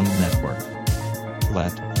 Tangent Bound Network.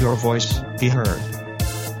 Let your voice be heard.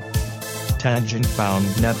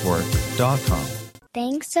 TangentBoundNetwork.com.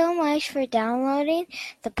 Thanks so much for downloading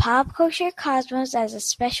the Pop Culture Cosmos. As a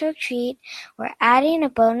special treat, we're adding a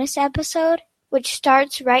bonus episode, which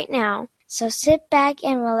starts right now. So sit back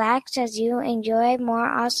and relax as you enjoy more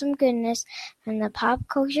awesome goodness from the Pop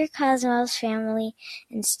Culture Cosmos family,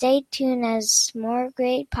 and stay tuned as more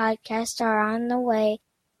great podcasts are on the way.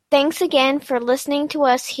 Thanks again for listening to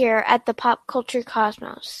us here at the Pop Culture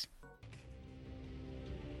Cosmos.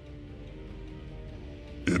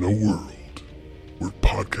 In a world where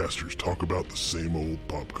podcasters talk about the same old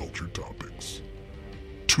pop culture topics,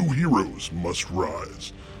 2 heroes must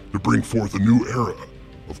rise to bring forth a new era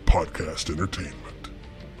of podcast entertainment.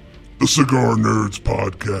 The Cigar Nerds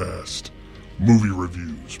Podcast. Movie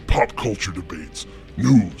reviews, pop culture debates,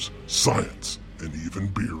 news, science, and even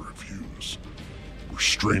beer reviews. We're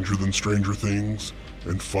stranger than Stranger Things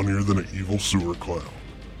and funnier than an evil sewer clown.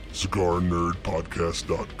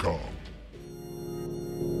 CigarNerdPodcast.com.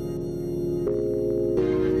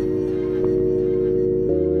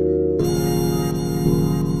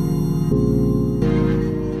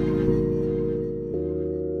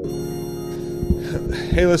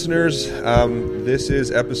 Hey listeners, this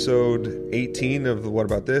is episode 18 of the What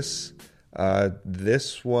About This?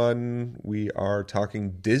 This one we are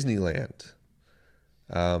talking Disneyland.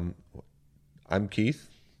 I'm Keith.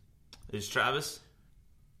 This is Travis.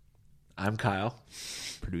 I'm Kyle.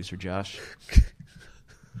 Producer Josh.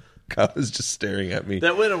 Kyle is just staring at me.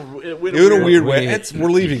 That went a weird way. We're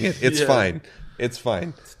leaving it. It's fine. It's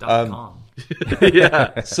fine. .com.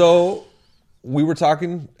 Yeah. So we were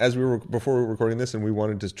talking before we were recording this, and we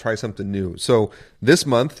wanted to try something new. So this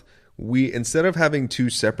month, we, instead of having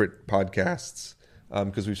 2 separate podcasts,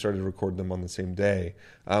 because we started recording them on the same day,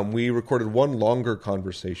 we recorded one longer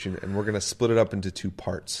conversation, and we're going to split it up into 2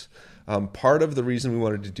 parts. Part of the reason we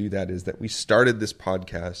wanted to do that is that we started this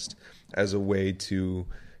podcast as a way to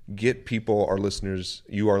get people, our listeners,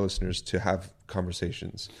 to have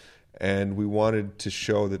conversations. And we wanted to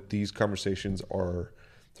show that these conversations are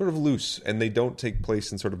sort of loose, and they don't take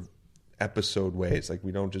place in sort of episode ways. Like,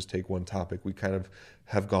 we don't just take one topic. We kind of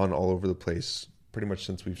have gone all over the place pretty much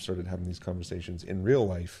since we've started having these conversations in real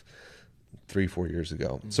life 3-4 years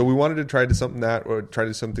ago. Mm-hmm. So we wanted to try to try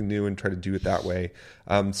to something new and try to do it that way.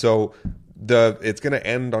 So it's going to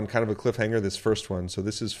end on kind of a cliffhanger, this first one. So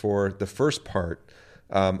this is for the first part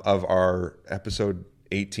of our episode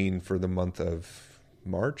 18 for the month of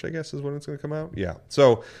March, I guess is when it's going to come out. Yeah.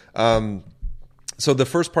 So the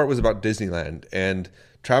first part was about Disneyland, and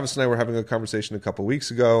Travis and I were having a conversation a couple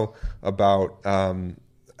weeks ago about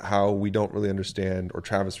how we don't really understand, or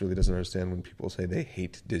Travis really doesn't understand, when people say they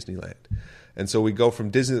hate Disneyland. And so we go from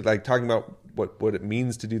Disney, like talking about what it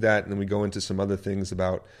means to do that, and then we go into some other things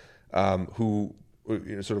about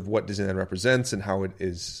sort of what Disneyland represents and how it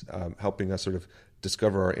is helping us sort of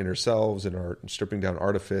discover our inner selves and our stripping down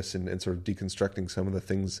artifice and sort of deconstructing some of the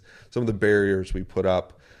things, some of the barriers we put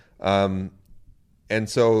up. And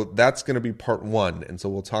so that's going to be part 1. And so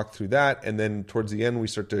we'll talk through that. And then towards the end, we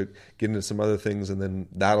start to get into some other things. And then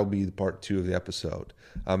that'll be the part 2 of the episode.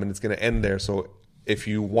 And it's going to end there. So if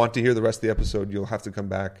you want to hear the rest of the episode, you'll have to come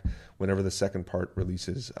back whenever the second part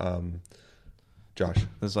releases. Josh?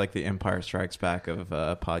 This is like the Empire Strikes Back of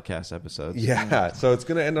podcast episodes. Yeah. So it's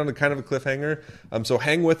going to end on a kind of a cliffhanger. So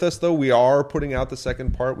hang with us, though. We are putting out the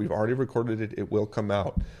second part. We've already recorded it. It will come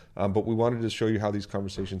out. But we wanted to show you how these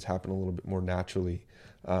conversations happen a little bit more naturally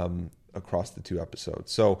across the 2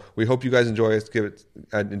 episodes. So we hope you guys enjoy it.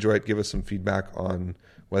 Give us some feedback on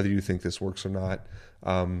whether you think this works or not.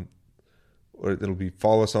 Or it'll be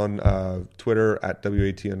follow us on Twitter at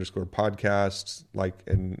WAT_podcasts. Like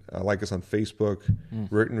us on Facebook.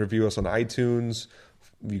 Rate and review us on iTunes.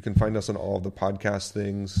 You can find us on all of the podcast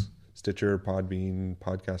things: Stitcher, Podbean,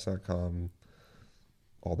 Podcast.com,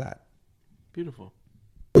 all that. Beautiful.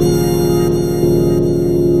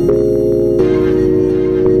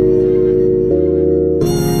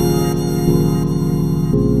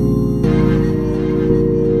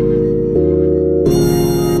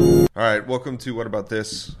 All right, welcome to What About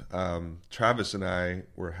This? Travis and I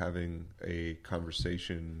were having a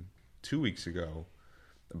conversation 2 weeks ago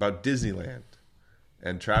about Disneyland.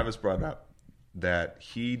 And Travis brought up that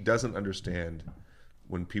he doesn't understand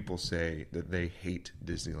when people say that they hate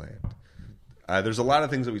Disneyland. There's a lot of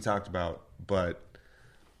things that we talked about, but...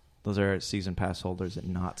 Those are season pass holders at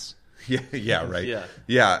Knott's. Yeah, right.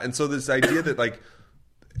 Yeah, and so this idea that, like...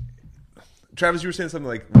 Travis, you were saying something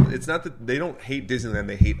like, it's not that they don't hate Disneyland,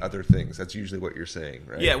 they hate other things. That's usually what you're saying,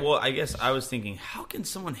 right? Yeah, well, I guess I was thinking, how can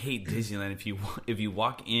someone hate Disneyland if you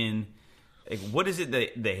walk in, like, what is it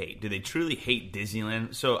that they hate? Do they truly hate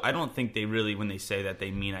Disneyland? So I don't think they really, when they say that,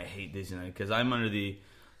 they mean I hate Disneyland, because I'm under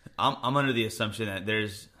the assumption that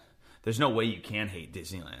there's no way you can hate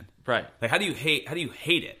Disneyland. Right. Like, how do you hate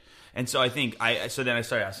it? And so I think so then I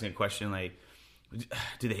started asking a question like,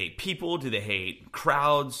 do they hate people? Do they hate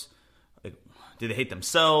crowds? Do they hate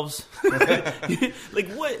themselves? Like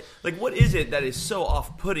what is it that is so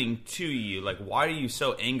off-putting to you? Like, why are you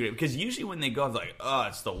so angry? Because usually when they go, I'm like, oh,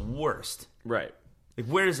 it's the worst. Right. Like,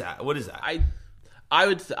 where is that? What is that?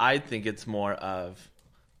 I think it's more of,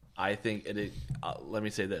 let me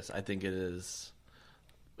say this. I think it is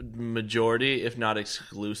majority, if not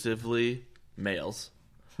exclusively, males.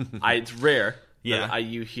 It's rare that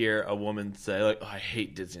you hear a woman say, like, oh, I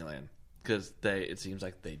hate Disneyland. Because it seems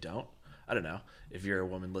like they don't. I don't know. If you're a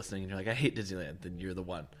woman listening and you're like, I hate Disneyland, then you're the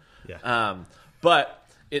one. Yeah. But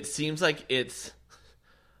it seems like it's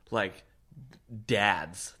like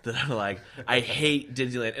dads that are like, I hate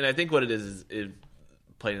Disneyland. And I think what it is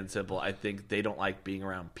plain and simple. I think they don't like being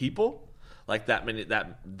around people, like that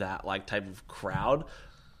like type of crowd.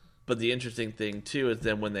 But the interesting thing too is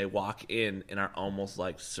then when they walk in and are almost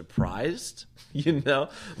like surprised,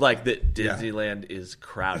 like that Disneyland is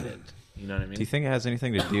crowded. You know what I mean? Do you think it has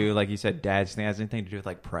anything to do, like you said, dads, think it has anything to do with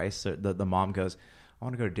like price? So the mom goes, I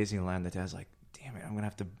want to go to Disneyland. The dad's like, damn it, I'm going to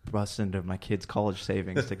have to bust into my kids' college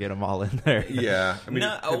savings to get them all in there. Yeah. I mean,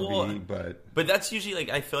 it could be, but that's usually, like,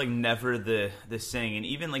 I feel like never the saying. And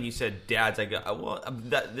even, like you said, dads, I go,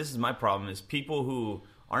 this is my problem, is people who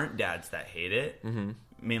aren't dads that hate it,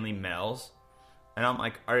 mainly males. And I'm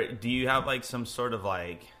like, do you have, like, some sort of,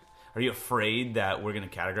 like... Are you afraid that we're going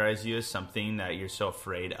to categorize you as something that you're so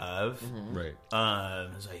afraid of? Right.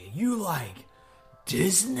 It's like, you like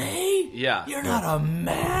Disney? Yeah. You're not a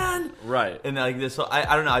man? Right. And like this,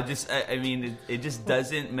 I don't know. I mean, it just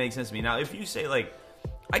doesn't make sense to me. Now, if you say like,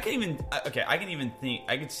 I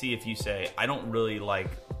could see if you say, I don't really like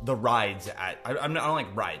the rides I don't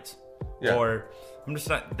like rides. Yeah. Or I'm just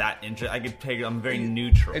not that interested. I'm very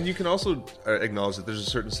neutral. And you can also acknowledge that there's a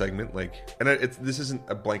certain segment, like, and this isn't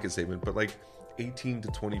a blanket statement, but like 18 to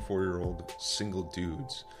 24-year-old single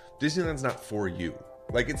dudes, Disneyland's not for you.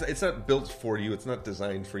 Like, it's not built for you. It's not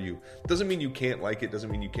designed for you. Doesn't mean you can't like it.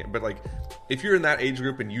 Doesn't mean you can't. But like, if you're in that age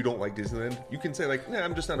group and you don't like Disneyland, you can say like, nah,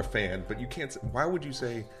 I'm just not a fan. But you can't. Why would you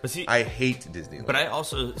say, I hate Disneyland? But I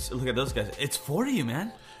also look at those guys. It's for you,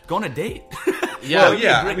 man. Go on a date. Yeah, well,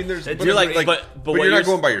 yeah. I mean, there's. You're like, but you're not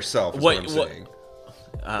going by yourself. Is what I'm saying.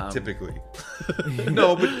 Typically.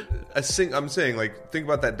 No, but I'm saying, like, think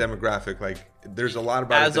about that demographic. Like, there's a lot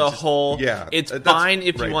about as it a that's just- whole. Yeah, it's that's- fine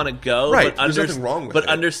if right. you want to go, Right, but there's nothing wrong with but it.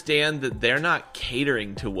 understand that they're not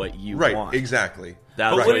catering to what you Right, want. exactly.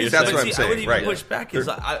 That's Right. what you're That's saying. what I'm saying. I would even right. push back.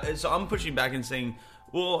 So I'm pushing back and saying,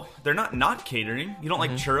 well, they're not catering. You don't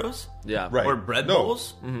like churros? Yeah. Right. Or bread No.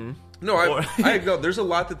 bowls? No, Or- I know there's a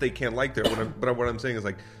lot that they can't like there. But what I'm saying is,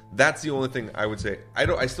 like, that's the only thing I would say.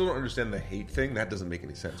 I still don't understand the hate thing. That doesn't make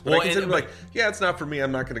any sense. But Well, I consider and- like, yeah, it's not for me.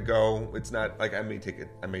 I'm not going to go. It's not like I may take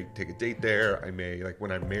a date there. I may, like,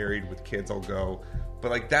 when I'm married with kids, I'll go. But,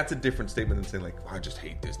 like, that's a different statement than saying, like, oh, I just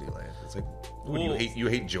hate Disneyland. It's like, what do you Well- hate? You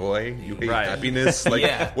hate joy? You hate Right. happiness? Like,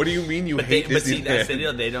 Yeah. what do you mean you But hate But Disneyland? see, that's the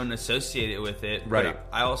deal. They don't associate it with it. But Right.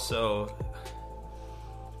 I also...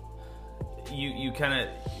 You kind of...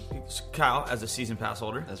 Kyle, as a season pass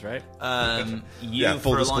holder... That's right. You, Yeah,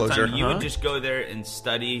 full for a long disclosure. time, you would just go there and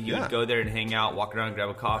study. You Yeah. would go there and hang out, walk around, grab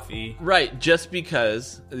a coffee. Right, just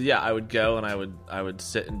because, I would go and I would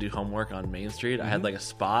sit and do homework on Main Street. I had like a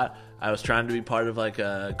spot. I was trying to be part of like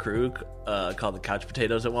a crew called the Couch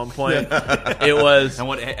Potatoes at one point. It was.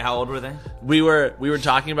 And how old were they? We were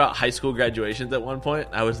talking about high school graduations at one point.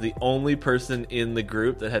 I was the only person in the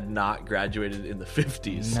group that had not graduated in the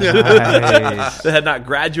 50s. Nice. That had not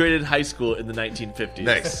graduated high school in the 1950s.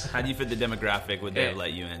 Nice. How do you fit the demographic? Would they have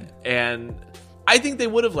let you in? And I think they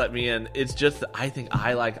would have let me in. It's just that I think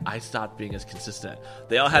I stopped being as consistent.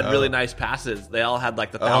 They all had really nice passes. They all had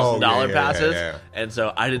like the $1,000 passes, and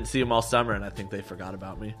so I didn't see them all summer, and I think they forgot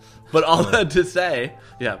about me. But all that to say,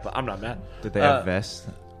 but I'm not mad. Did they have vests?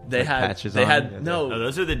 They Like had patches They on? had No,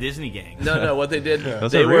 those are the Disney gang. no. What they did,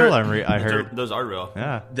 Those they are real. were, I heard. Those are real.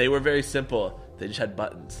 Yeah. they were very simple. They just had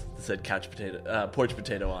buttons that said porch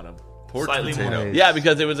potato on them. Porch Slightly potato. more. Yeah,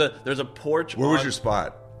 because there's a porch. Where was on- your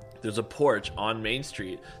spot? There's a porch on Main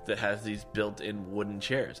Street that has these built-in wooden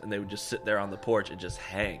chairs, and they would just sit there on the porch and just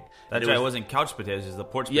hang. That's And why it wasn't couch potatoes. It's the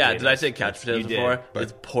porch potatoes. Yeah, did I say couch potatoes You did. before? But-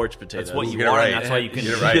 It's porch potatoes. That's what you Get it are, right. and that's why you can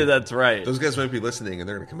Get it right. Yeah, that's right. Those guys might be listening, and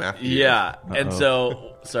they're going to come after you. Yeah, and Uh-oh.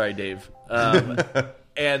 so sorry, Dave.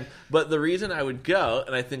 But the reason I would go,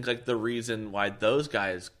 and I think like the reason why those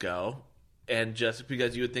guys go, and just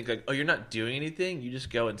because you would think like, oh, you're not doing anything, you just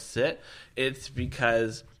go and sit. It's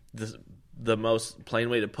because the most plain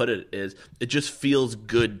way to put it is it just feels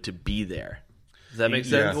good to be there. Does that make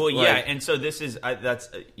sense? Well, Like- yeah, and so this is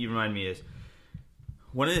you remind me is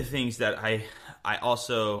one of the things that I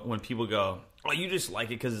also, when people go, oh, you just like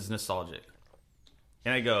it because it's nostalgic,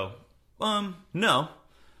 and I go, no,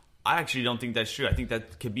 I actually don't think that's true. I think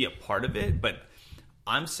that could be a part of it, but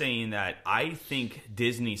I'm saying that I think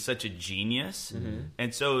Disney's such a genius,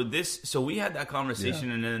 and so we had that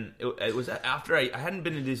conversation, and then it was after I hadn't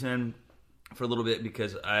been to Disneyland for a little bit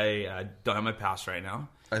because I don't have my pass right now.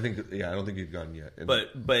 I don't think you've gone yet.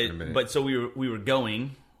 But so we were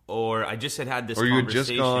going, or I just had this. Or you had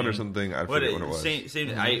conversation. just gone or something. I forget what it was. Same.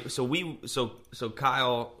 So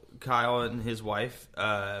Kyle and his wife,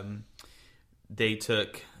 they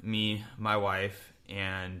took me, my wife,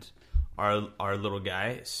 and our little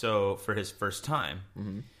guy. So for his first time.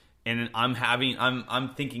 And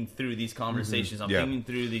I'm thinking through these conversations. I'm thinking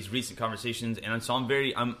through these recent conversations, and so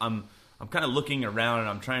I'm kind of looking around and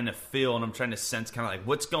I'm trying to feel and I'm trying to sense kind of like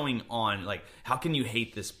what's going on. Like, how can you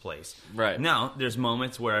hate this place? Right. Now, there's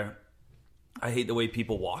moments where I hate the way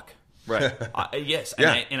people walk. Right. Yes.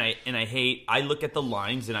 Yeah. And I hate, I look at the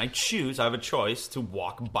lines and I have a choice to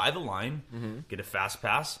walk by the line, get a fast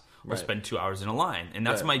pass, or Right. spend 2 hours in a line. And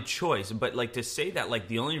that's Right. my choice. But like to say that like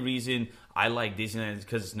the only reason I like Disneyland is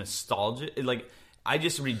because it's nostalgia. Like, I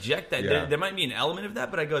just reject that. Yeah. There might be an element of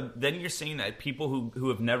that, but I go, then you're saying that people who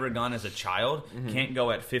have never gone as a child can't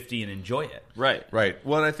go at 50 and enjoy it. Right. Right.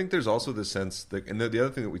 Well, and I think there's also this sense that, and the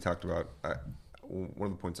other thing that we talked about,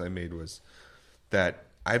 one of the points I made was that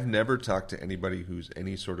I've never talked to anybody who's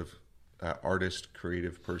any sort of artist,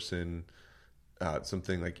 creative person,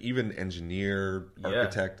 something like even engineer,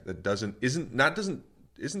 architect that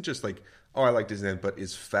isn't just like, oh, I like Disneyland, but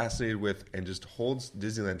is fascinated with and just holds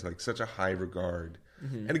Disneyland to like such a high regard.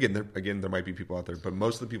 And again, there might be people out there, but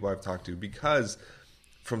most of the people I've talked to, because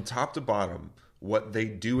from top to bottom, what they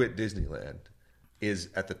do at Disneyland is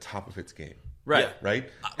at the top of its game. Right. Right?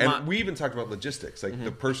 And we even talked about logistics. Like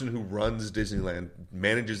the person who runs Disneyland,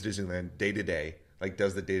 manages Disneyland day to day, like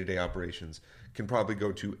does the day-to-day operations, can probably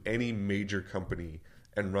go to any major company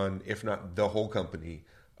and run, if not the whole company,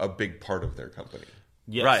 a big part of their company.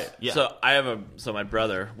 Yes. Right. Yeah. So my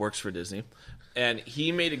brother works for Disney, and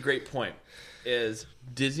he made a great point. Is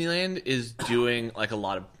Disneyland is doing like a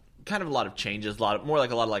lot of kind of a lot of changes, more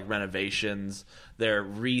like a lot of like renovations. They're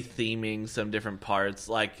re-theming some different parts,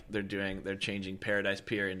 like they're changing Paradise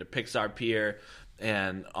Pier into Pixar Pier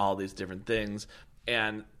and all these different things.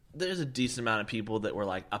 And there's a decent amount of people that were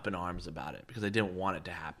like up in arms about it because they didn't want it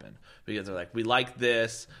to happen, because they're like, we like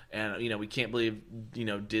this, and we can't believe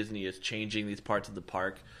Disney is changing these parts of the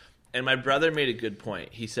park. And my brother made a good point.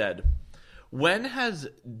 He said, when has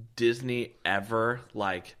Disney ever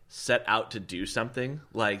like set out to do something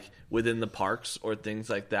like within the parks or things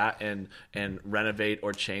like that and renovate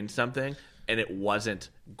or change something and it wasn't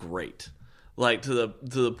great? Like to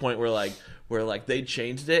the point where they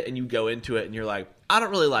changed it and you go into it and you're like, I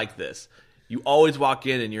don't really like this. You always walk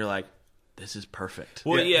in and you're like, this is perfect.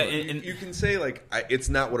 Well, and you can say like it's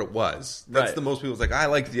not what it was. That's the most people's like, I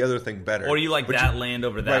like the other thing better, or you like that land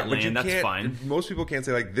over that land. That's fine. Most people can't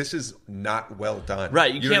say like this is not well done.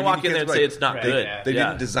 Right? You can't walk in there and say it's not good. They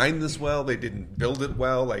didn't design this well. They didn't build it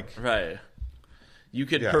well. Like right. You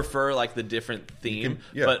could prefer like the different theme,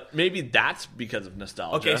 but maybe that's because of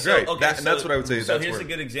nostalgia. Okay, and that's what I would say. So here's a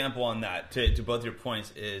good example on that. To both your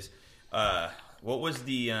points is what was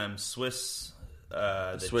the Swiss.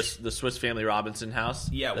 The Swiss Family Robinson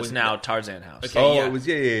house. Yeah, was now Tarzan house. Okay, it was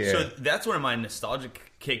So that's where my nostalgia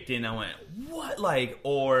kicked in. I went, what?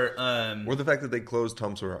 Or the fact that they closed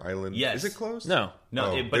Tom Sawyer Island. Yes. Is it closed? No.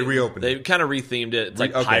 They reopened. They kind of rethemed it. It's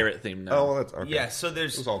like pirate themed now. Oh, well, that's okay. Yeah. So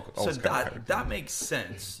there's that makes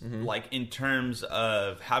sense. Mm-hmm. Like in terms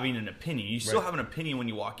of having an opinion, you still have an opinion when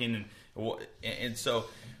you walk in, and so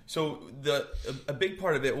a big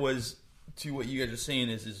part of it was to what you guys are saying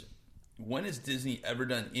is. When has Disney ever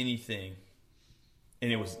done anything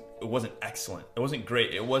and it wasn't excellent? It wasn't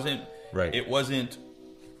great. It wasn't right. It wasn't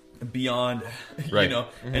beyond, right.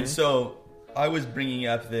 Mm-hmm. And so I was bringing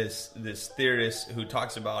up this theorist who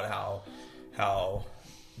talks about how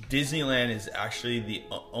Disneyland is actually the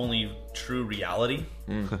only true reality.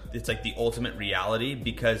 It's like the ultimate reality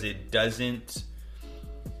because it doesn't.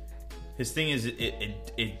 His thing is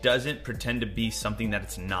it doesn't pretend to be something that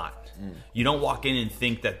it's not. You don't walk in and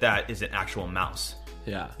think that is an actual mouse.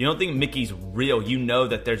 Yeah. You don't think Mickey's real. You know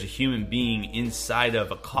that there's a human being inside of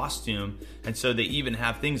a costume, and so they even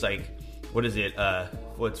have things like, what is it?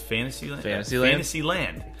 What's Fantasyland?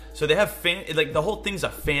 Fantasyland. So they have like the whole thing's a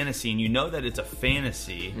fantasy, and you know that it's a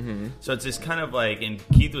fantasy. Mm-hmm. So it's this kind of like, and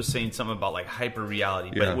Keith was saying something about like hyper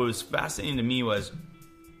reality. But what was fascinating to me was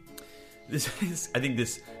this. I think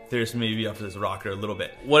this. There's maybe up to this rocker a little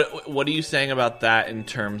bit. What are you saying about that in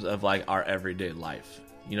terms of like our everyday life?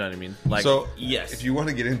 You know what I mean? Like, so yes, if you want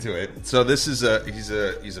to get into it. So this is he's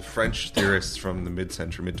a French theorist from the mid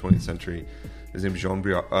 20th century. His name is Jean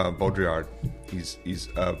Baudrillard.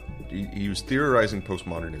 He was theorizing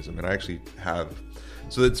postmodernism, and I actually have.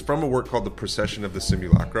 So it's from a work called The Procession of the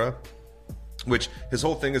Simulacra, which his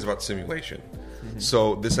whole thing is about simulation. Mm-hmm.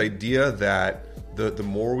 So this idea that the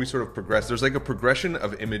more we sort of progress, there's like a progression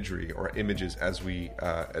of imagery or images as we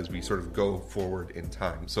sort of go forward in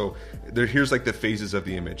time. So here's like the phases of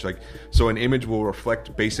the image. Like, so an image will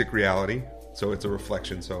reflect basic reality. So it's a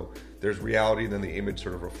reflection. So there's reality, then the image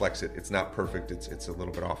sort of reflects it. It's not perfect. It's a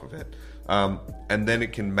little bit off of it. And then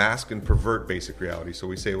it can mask and pervert basic reality. So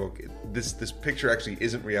we say, well, this picture actually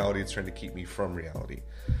isn't reality. It's trying to keep me from reality.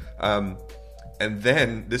 And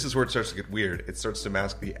then this is where it starts to get weird. It starts to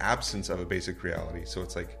mask the absence of a basic reality. So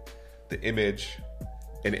it's like the image,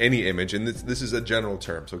 and any image, and this is a general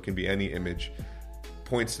term, so it can be any image,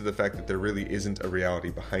 points to the fact that there really isn't a reality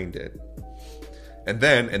behind it. And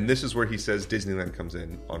then, and this is where he says Disneyland comes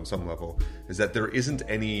in on some level, is that there isn't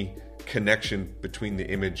any connection between the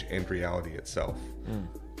image and reality itself.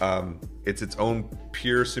 It's its own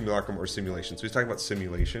pure simulacrum or simulation. So he's talking about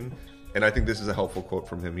simulation, and I think this is a helpful quote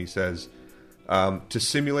from him. He says, to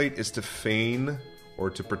simulate is to feign or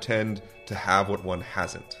to pretend to have what one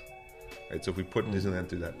hasn't. Right? So if we put Disneyland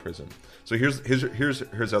through that prism. So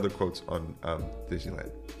here's other quotes on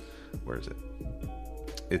Disneyland. Where is it?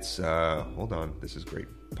 It's hold on. This is great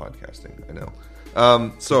podcasting. I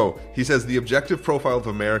know. So he says the objective profile of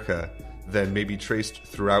America then may be traced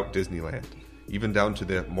throughout Disneyland, even down to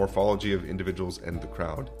the morphology of individuals and the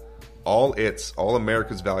crowd. All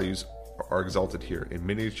America's values are exalted here in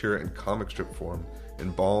miniature and comic strip form,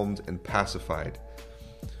 embalmed and pacified.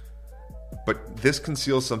 But this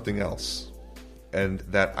conceals something else, and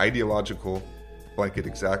that ideological blanket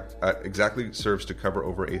exactly serves to cover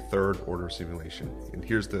over a third order simulation. And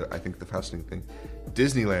here's I think the fascinating thing.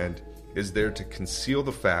 Disneyland is there to conceal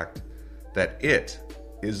the fact that it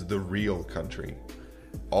is the real country.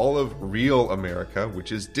 All of real America,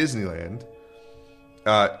 which is Disneyland,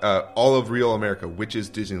 all of real America, which is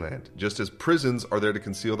Disneyland, just as prisons are there to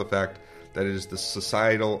conceal the fact that it is the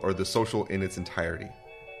societal or the social in its entirety,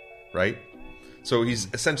 right? So he's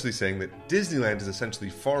essentially saying that Disneyland is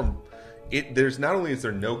essentially there's not only is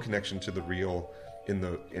there no connection to the real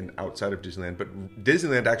in outside of Disneyland, but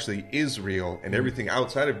Disneyland actually is real, and everything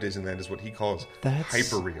outside of Disneyland is what he calls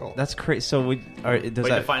hyper real. That's crazy. So Way to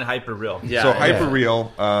define hyper real. Yeah. So hyper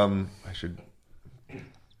real. I should.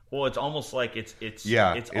 Well, it's almost like it's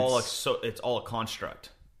all a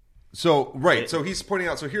construct. So right. So he's pointing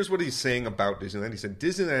out. So here's what he's saying about Disneyland. He said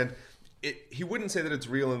Disneyland. He wouldn't say that it's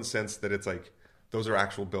real in the sense that it's like those are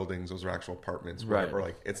actual buildings, those are actual apartments, Right. Or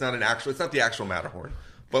like it's not the actual Matterhorn.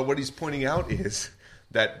 But what he's pointing out is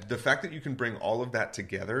that the fact that you can bring all of that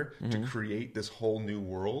together to create this whole new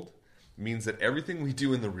world means that everything we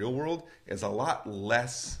do in the real world is a lot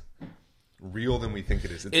less real than we think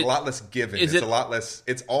it is. It's a lot less given. It's a lot less.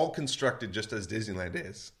 It's all constructed just as Disneyland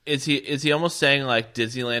is. Is he almost saying like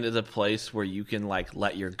Disneyland is a place where you can like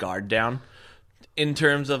let your guard down? In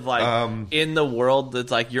terms of like in the world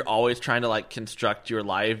that's like you're always trying to like construct your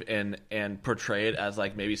life and portray it as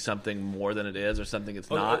like maybe something more than it is or something it's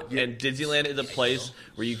not. And Disneyland is a place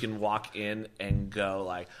where you can walk in and go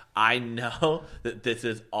like, I know that this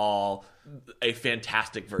is all a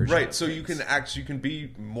fantastic version. Right. So you can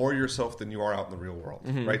be more yourself than you are out in the real world.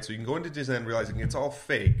 Right. So you can go into Disneyland realizing it's all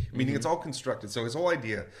fake, meaning it's all constructed. So his whole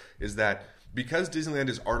idea is that because Disneyland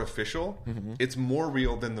is artificial, it's more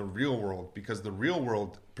real than the real world because the real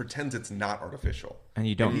world pretends it's not artificial. And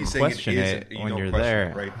you don't he's question saying it when you're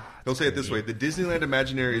there. Right? He'll say it this way. The Disneyland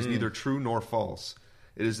imaginary is neither true nor false.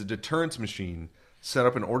 It is a deterrence machine set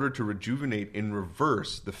up in order to rejuvenate in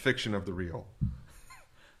reverse the fiction of the real.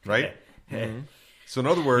 Right? So in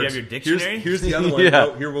other words, you have your dictionary? Here's the other one.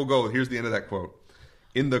 Yeah. Here we'll go. Here's the end of that quote.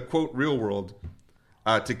 In the, quote, real world,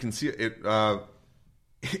 to conceal it...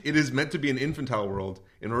 it is meant to be an infantile world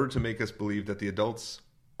in order to make us believe that the adults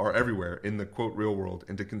are everywhere in the, quote, real world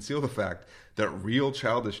and to conceal the fact that real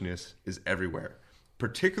childishness is everywhere,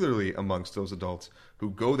 particularly amongst those adults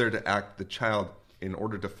who go there to act the child in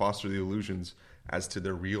order to foster the illusions as to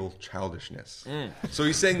their real childishness. So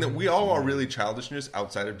he's saying that we all are really childishness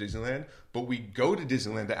outside of Disneyland, but we go to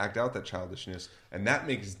Disneyland to act out that childishness, and that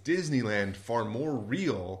makes Disneyland far more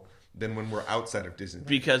real than when we're outside of Disneyland.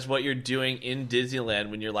 Because what you're doing in Disneyland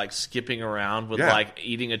when you're like skipping around with like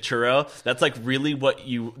eating a churro, that's like really what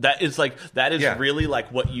you really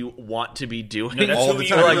like what you want to be doing. No, that's all who the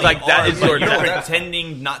you time. really Like that are, is but your you're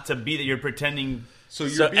pretending not to be that. You're pretending. So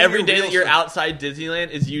every day that you're outside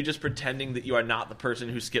Disneyland is you just pretending that you are not the person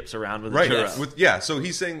who skips around with a churro. So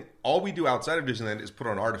he's saying all we do outside of Disneyland is put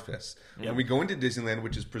on artifice. When we go into Disneyland,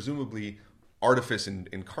 which is presumably artifice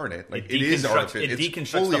incarnate, like it is artificial.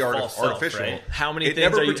 It's fully artificial. Right? How many it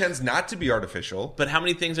things never are pretends not to be artificial. But how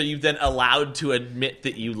many things are you then allowed to admit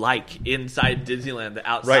that you like inside Disneyland, that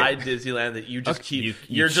outside Disneyland that you just keep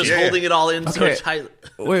you're just holding it all in so tight.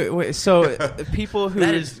 Wait, so people who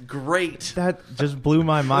that is great. That just blew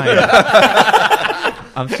my mind.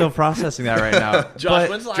 I'm still processing that right now. Josh,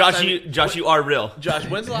 when's the last time Josh, you are real. Josh,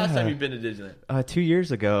 when's the last time you've been to Disneyland? 2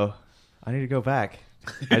 years ago. I need to go back.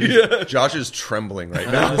 Josh is trembling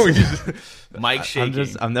right now. Mike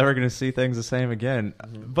shaking. I'm never going to see things the same again.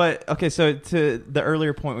 But okay, so to the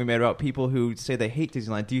earlier point we made about people who say they hate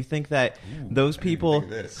Disneyland, do you think that those people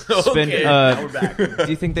spend? Now we're back. Do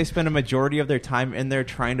you think they spend a majority of their time in there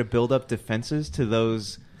trying to build up defenses to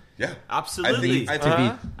those? Yeah, absolutely. I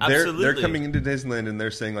think they're coming into Disneyland and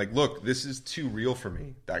they're saying like, "Look, this is too real for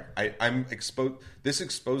me. I'm exposed. This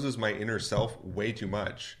exposes my inner self way too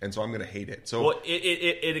much, and so I'm going to hate it." So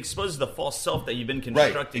it exposes the false self that you've been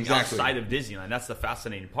constructing outside of Disneyland. That's the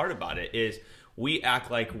fascinating part about it is we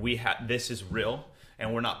act like this is real,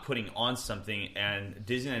 and we're not putting on something. And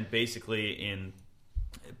Disneyland basically, in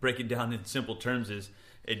break it down in simple terms, is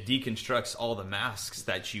it deconstructs all the masks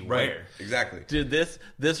that you wear. Exactly. Dude,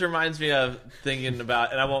 this reminds me of thinking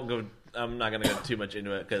about, and I'm not going to go too much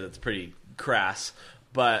into it because it's pretty crass,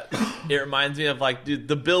 but it reminds me of like, dude,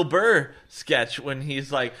 the Bill Burr sketch when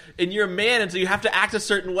he's like, and you're a man and so you have to act a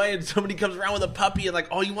certain way and somebody comes around with a puppy and like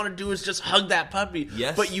all you want to do is just hug that puppy.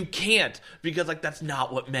 Yes. But you can't because like that's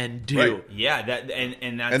not what men do. Right. Yeah,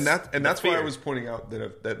 that's why I was pointing out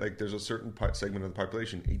that like there's a certain segment of the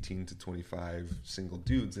population, 18 to 25 single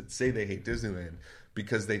dudes, that say they hate Disneyland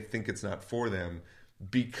because they think it's not for them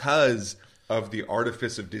because of the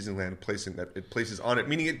artifice of Disneyland placing that it places on it.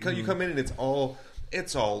 Meaning you come in and it's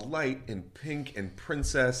all light and pink and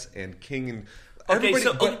princess and king and everybody.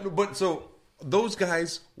 those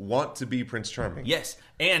guys want to be Prince Charming. Yes,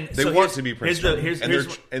 and they so want to be Prince Charming.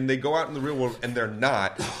 Here's And they go out in the real world and they're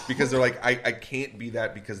not, because they're like, I can't be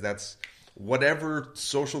that, because that's whatever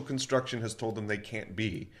social construction has told them they can't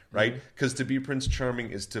be, right? Because to be Prince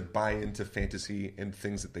Charming is to buy into fantasy and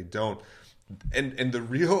things that they don't. And the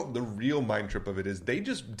real mind trip of it is they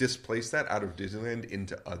just displace that out of Disneyland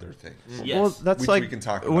into other things. Well, that's which like we can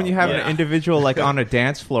talk when about. you have an individual like on a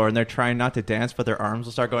dance floor and they're trying not to dance, but their arms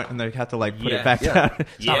will start going and they have to like put it back down.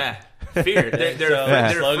 Fear.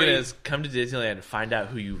 Their slogan is "Come to Disneyland and find out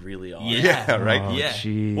who you really are." Right.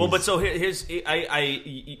 Geez. Well, but so here's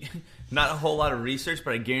I not a whole lot of research,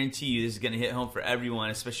 but I guarantee you this is going to hit home for everyone,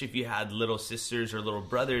 especially if you had little sisters or little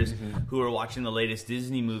brothers who are watching the latest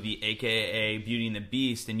Disney movie, aka Beauty and the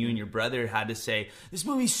Beast, and you and your brother had to say, "This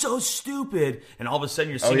movie's so stupid," and all of a sudden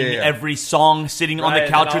you're singing every song sitting on the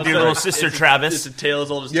couch with your little sister Travis. It's a tale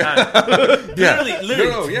as old as time.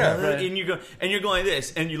 Literally, and you go and you're going like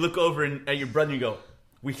this, and you look over at your brother and you go,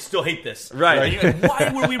 "We still hate this." Right. And you're like,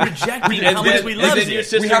 why were we rejecting how much we love it?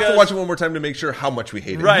 We have to watch it one more time to make sure how much we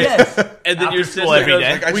hate it. Right. Yes. And then your sister every goes,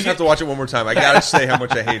 day. Like, I just have to watch it one more time. I gotta say how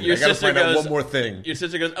much I hate it. Your I gotta sister find out goes- one more thing. Your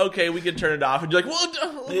sister goes, "Okay, we can turn it off," and you're like,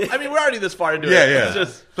 "Well, I mean, we're already this far into it." Yeah. It's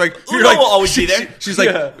just, Like Uno you're like, will always be there. She's like,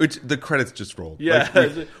 the credits just rolled. Yeah.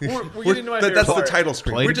 Like, We're getting to my favorite that's the part. title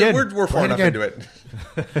screen. Play it We're again. far Play it enough again. into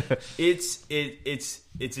it.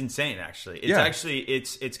 It's insane. Actually, it's Yeah. actually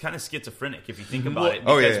it's kind of schizophrenic if you think about it,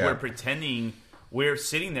 Oh, because yeah. we're pretending we're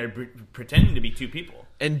sitting there pretending to be two people.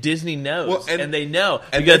 And Disney knows, Well, and they know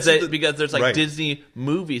and because that's the- because there's like right. Disney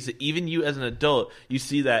movies that even you as an adult you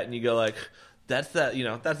see that and you go like, that's that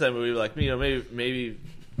movie, like, maybe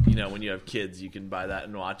when you have kids you can buy that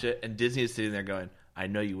and watch it, and Disney is sitting there going, I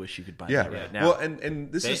know you wish you could buy that right now. Well,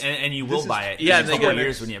 and this is and you this will is- buy it. Yeah, in a they couple go-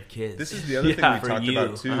 years when you have kids. This is the other thing we For talked you.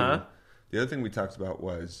 about too. Uh-huh. The other thing we talked about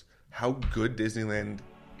was how good Disneyland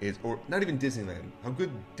is, or not even Disneyland, how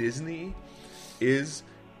good Disney is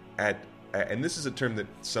at, and this is a term that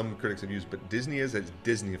some critics have used, but Disney is at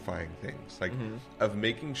Disneyfying things, like of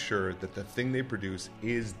making sure that the thing they produce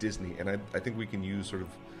is Disney. And I think we can use sort of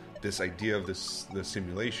this idea of the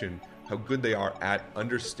simulation, how good they are at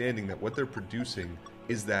understanding that what they're producing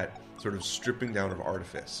is that sort of stripping down of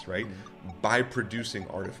artifice, right? By producing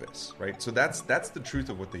artifice, right? So that's the truth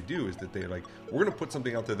of what they do, is that they're like, we're going to put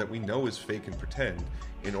something out there that we know is fake and pretend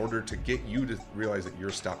in order to get you to realize that you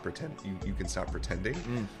can stop pretending.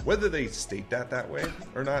 Whether they state that way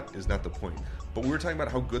or not is not the point. But we were talking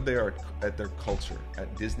about how good they are at their culture,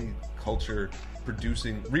 at Disney culture,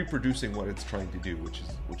 reproducing what it's trying to do, which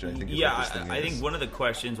I think is what this thing I is. think one of the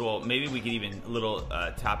questions, well, maybe we could even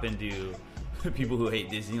tap into people who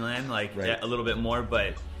hate Disneyland a little bit more,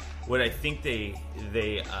 but what I think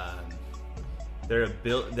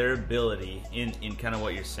their ability in kind of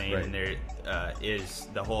what you're saying in there is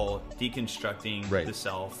the whole deconstructing the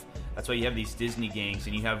self. That's why you have these Disney gangs,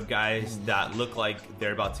 and you have guys that look like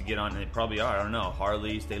they're about to get on, and they probably are, I don't know,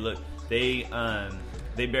 Harleys. They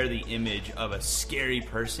bear the image of a scary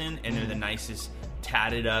person, and they're the nicest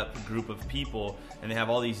tatted up group of people, and they have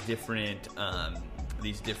all these different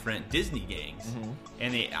Disney gangs,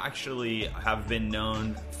 and they actually have been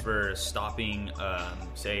known for stopping,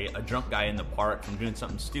 say, a drunk guy in the park from doing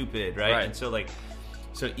something stupid, right? And so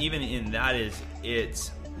even in that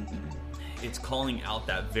it's calling out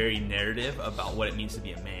that very narrative about what it means to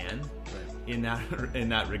be a man in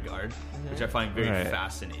that regard, which I find very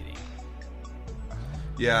fascinating.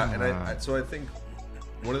 Yeah, and I think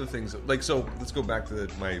one of the things, so let's go back to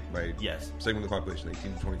my segment of the population,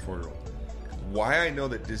 18 to 24 year old. Why I know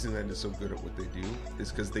that Disneyland is so good at what they do is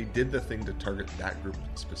because they did the thing to target that group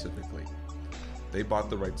specifically. They bought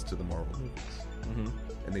the rights to the Marvel movies,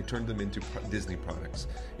 and they turned them into Disney products.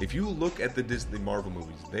 If you look at the Disney Marvel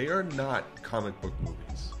movies, they are not comic book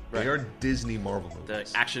movies. They are Disney Marvel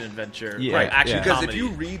movies. The action adventure, Action because comedy. if you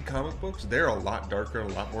read comic books, they're a lot darker, a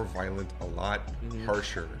lot more violent, a lot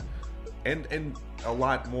harsher, and a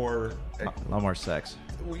lot more sex.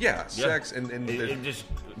 Well, sex and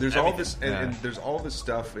there's all this and there's all this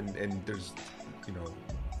stuff and there's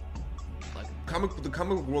the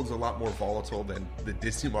comic book world is a lot more volatile than the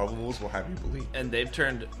Disney Marvel movies will have you believe. And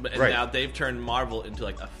now they've turned Marvel into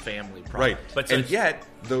like a family product. Right. But and yet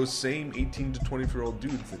those same 18 to 24-year-old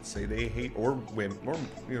dudes that say they hate, or women, or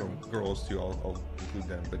girls too, I'll include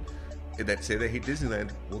them, but that say they hate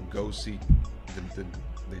Disneyland will go see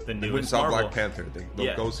they went and saw Black Panther.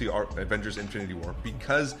 They'll go see Avengers: Infinity War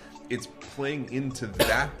because it's playing into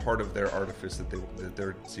that part of their artifice that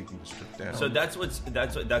they're seeking to strip down. So that's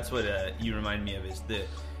what you remind me of, is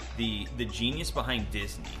the genius behind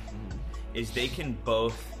Disney is they can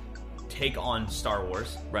both take on Star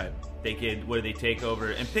Wars. Right. They could, where they take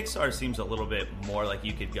over, and Pixar seems a little bit more like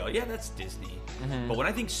you could go, yeah, that's Disney. Mhm. But when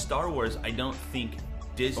I think Star Wars, I don't think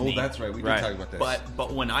Disney. Oh, that's right. We did talk about this.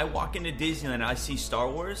 But when I walk into Disneyland and I see Star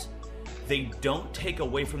Wars, they don't take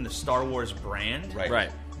away from the Star Wars brand.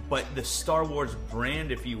 Right. But the Star Wars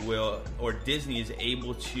brand, if you will, or Disney is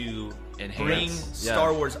able to bring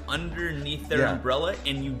Star Wars underneath their umbrella,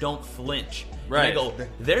 and you don't flinch. Right. And I go,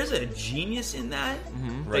 there's a genius in that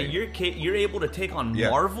that you're able to take on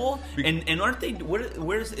Marvel, and aren't they?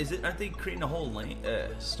 Where's is it? Aren't they creating a whole lane?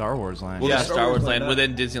 Star Wars land. Well, Star Wars land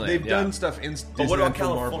within Disneyland. They've done stuff in Disneyland. But what about for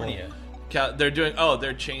Marvel. California? They're doing. Oh,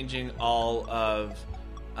 they're changing all of.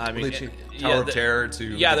 I mean, Tower of Terror to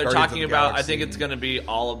they're Guardians talking of the about. I Galaxy. think it's going to be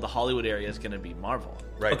all of the Hollywood area is going to be Marvel.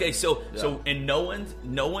 Right. Okay, so and no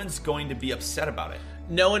one's going to be upset about it.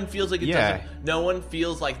 No one feels like it Yeah. doesn't. No one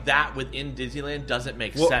feels like that within Disneyland doesn't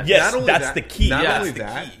make Well, sense. yes, not only that's that- the key. Not Yeah, only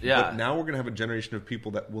that's the that, key. but now we're going to have a generation of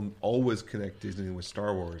people that will always connect Disney with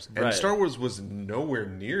Star Wars. And Right. Star Wars was nowhere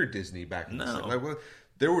near Disney back in the No. day. Like, well,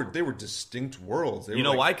 they were distinct worlds. They You were know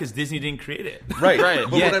like- why? Because Disney didn't create it. Right. Right.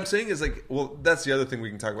 But Yeah. what I'm saying is like, well, that's the other thing we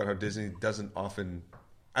can talk about, how Disney doesn't often.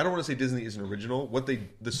 I don't want to say Disney isn't original.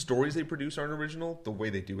 The stories they produce aren't original. The way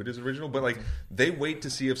they do it is original. But like, they wait to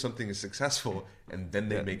see if something is successful, and then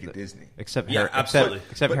they make it Disney. Except Yeah, absolutely.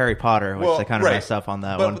 except But- Harry Potter, which well, they kind of right. messed up on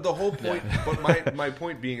that but, one. But the whole point. But my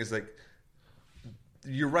point being is like,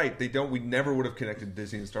 you're right. They don't. We never would have connected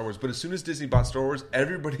Disney and Star Wars. But as soon as Disney bought Star Wars,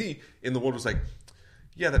 everybody in the world was like,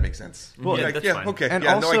 "Yeah, that makes sense." Well, Yeah, like, that's yeah, fine. okay, And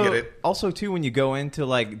yeah, also, no, I get it. Also, too, when you go into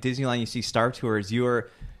like Disneyland, you see Star Tours.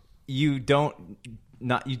 You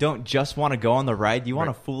don't just want to go on the ride. You want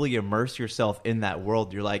to fully immerse yourself in that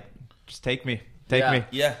world. You're like, just take me, me.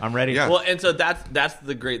 Yeah. I'm ready. Yeah. Well, and so that's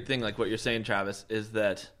the great thing. Like what you're saying, Travis, is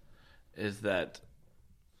that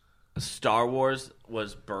Star Wars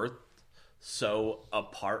was birthed so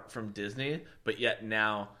apart from Disney, but yet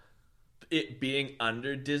now it being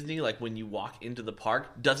under Disney, like when you walk into the park,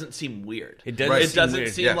 doesn't seem weird. It doesn't It doesn't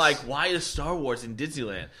weird. seem Yes. like, why is Star Wars in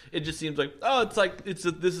Disneyland? It just seems like, oh, it's like this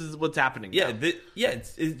is what's happening. Yeah, now.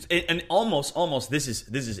 it's and almost this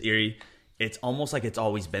is eerie. It's almost like it's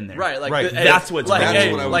always been there. Right, like Right. That's what's like, bad. That's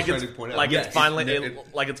hey, what I was like trying it's to point out. like Yes. it's finally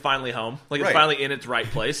It- like it's finally home, like it's Right. finally in its right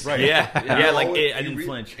place. Right. Yeah, yeah. Like Well, I you didn't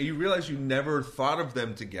flinch. You realize you never thought of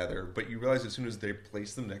them together, but you realize as soon as they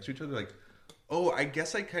place them next to each other, like, oh, I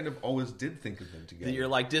guess I kind of always did think of them together. You're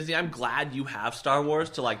like, Disney, I'm glad you have Star Wars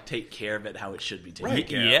to like take care of it how it should be taken Right.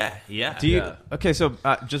 care of. Yeah, yeah. Do you? Yeah. Okay, so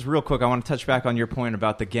just real quick, I want to touch back on your point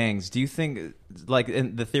about the gangs. Do you think, like,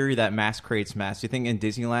 in the theory that mass creates mass? Do you think in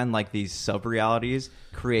Disneyland, like these sub realities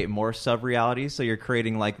create more sub realities? So you're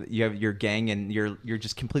creating like you have your gang, and you're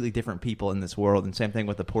just completely different people in this world. And same thing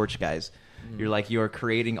with the Porch Guys. You're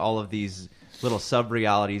creating all of these little sub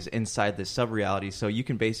realities inside this sub reality, so you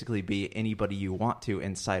can basically be anybody you want to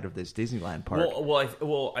inside of this Disneyland park.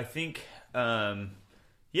 I think,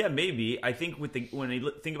 yeah, maybe. I think when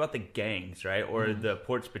you think about the gangs, right, or the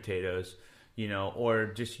porch potatoes, you know, or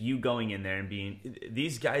just you going in there and being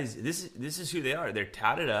these guys. This is who they are. They're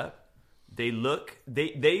tatted up. They look.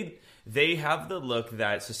 They have the look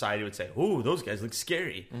that society would say, "Oh, those guys look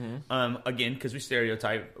scary." Again, because we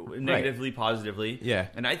stereotype negatively, positively. Yeah.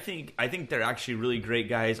 And I think they're actually really great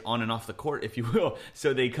guys on and off the court, if you will.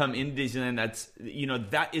 So they come into Disneyland. That's, you know,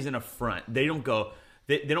 that isn't a front. They don't go.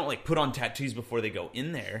 They don't like put on tattoos before they go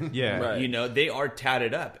in there. Yeah. Right. You know, they are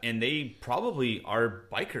tatted up, and they probably are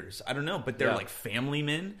bikers. I don't know, but they're like family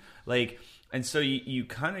men. Like, and so you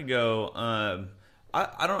kind of go.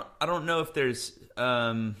 I don't know if there's.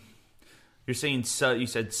 You're saying you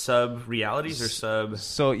said sub realities or sub.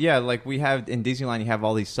 So yeah, like we have in Disneyland, you have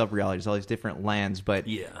all these sub realities, all these different lands. But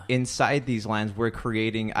inside these lands, we're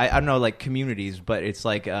creating I don't know, like communities, but it's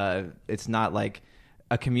like it's not like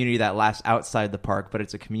a community that lasts outside the park, but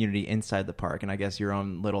it's a community inside the park, and I guess your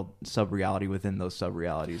own little sub reality within those sub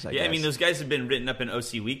realities. I guess. I mean, those guys have been written up in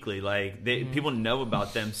OC Weekly. Like people know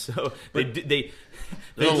about them, so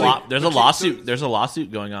There's a lawsuit. There's a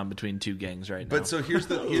lawsuit going on between two gangs right now. But so here's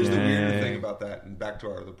the weird thing about that, and back to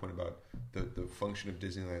our other point about the function of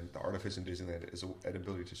Disneyland, the artifice in Disneyland is an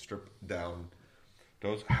ability to strip down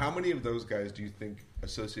those. How many of those guys do you think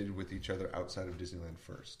associated with each other outside of Disneyland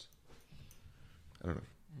first? I don't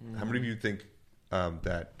know. How many of you think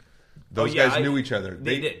that those guys knew each other?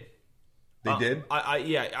 They did. They did?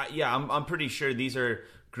 I'm pretty sure these are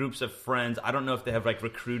groups of friends. I don't know if they have like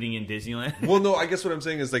recruiting in Disneyland. Well, no, I guess what I'm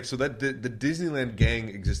saying is like, so that the Disneyland gang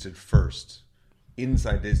existed first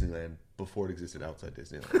inside Disneyland before it existed outside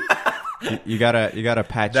Disneyland. you gotta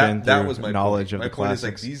patch in through that was my knowledge point. of the my point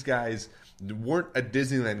classics. is like, these guys weren't a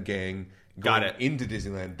Disneyland gang Got going it. into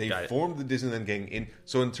Disneyland. They Got it. formed the Disneyland gang in.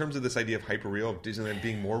 So in terms of this idea of hyper-real, of Disneyland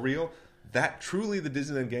being more real, that truly the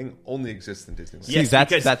Disneyland gang only exists in Disneyland.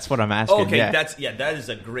 See, that's what I'm asking. Okay, yeah. that is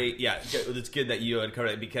a great it's good that you had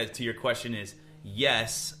covered it, because to your question is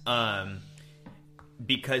yes,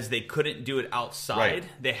 because they couldn't do it outside, Right.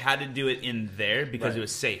 they had to do it in there because Right. it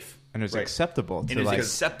was safe. And it was Right. acceptable. And To it was like,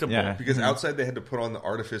 acceptable. Yeah. Because outside they had to put on the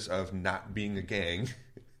artifice of not being a gang,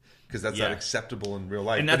 because that's not Yeah. acceptable in real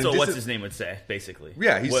life. And that's But in what what's Disney- his name would say, basically.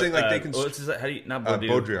 Yeah, he's saying like they can. What's his, how do you not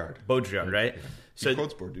Baudrillard. Baudrillard, right? He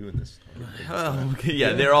quotes Bourdieu in this. Oh, okay,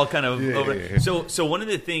 yeah, they're all kind of Yeah, over. yeah, yeah. So one of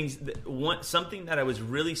the things, something that I was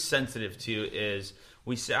really sensitive to is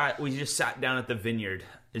we just sat down at the vineyard.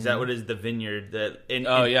 Is that Mhm. what is the vineyard?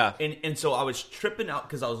 Yeah. And so I was tripping out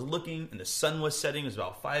because I was looking and the sun was setting. It was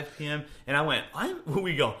about 5 p.m. And I went,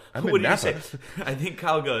 we go. I'm What in do you say? Napa. I think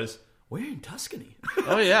Kyle goes, we're in Tuscany.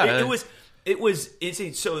 Oh, yeah. It was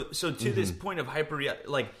insane. So to this Mm-hmm. point of hyper,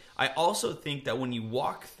 like I also think that when you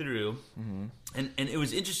walk through, and it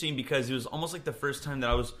was interesting because it was almost like the first time that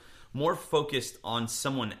I was more focused on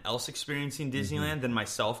someone else experiencing Disneyland than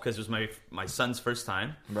myself, because it was my son's first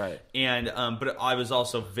time. Right. And but I was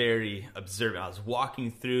also very observant. I was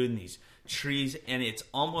walking through in these trees, and it's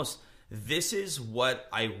almost, this is what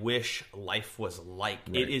I wish life was like.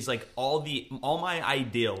 Right. It is like all my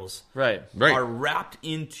ideals Right. are wrapped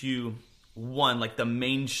into one, like the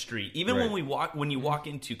main street. Even Right. when you walk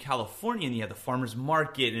into California and you have the farmers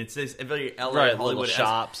market and it's this very LA Right, Hollywood little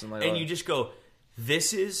shops and like and that. you just go,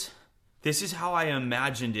 this is how I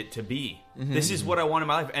imagined it to be. Mhm. This is what I want in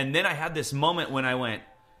my life. And then I had this moment when I went,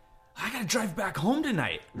 I gotta drive back home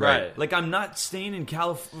tonight. Right. Like I'm not staying in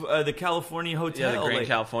the California hotel. Yeah, the Grand like,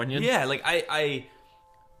 Californian. Yeah, like I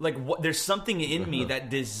like what, there's something in me that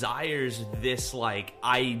desires this like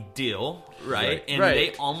ideal, right? Right. And Right.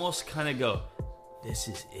 they almost kind of go, this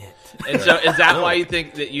is it. And so is that why you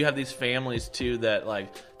think that you have these families too that like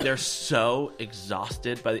they're so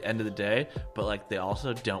exhausted by the end of the day, but like they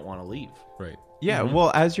also don't want to leave? Right. Yeah, Mhm.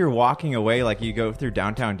 well, as you're walking away, like you go through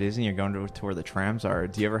downtown Disney, you're going to where the trams are.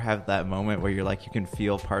 Do you ever have that moment where you're like, you can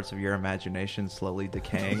feel parts of your imagination slowly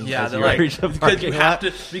decaying? Yeah, as they're you like reach the because you parking have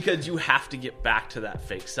lot? because you have to get back to that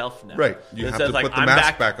fake self now. Right. You It have says, to like, put the I'm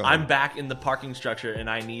mask back on. I'm back in the parking structure, and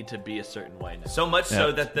I need to be a certain way now. So much so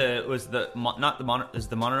Yeah. that is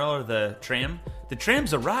the monorail or the tram? The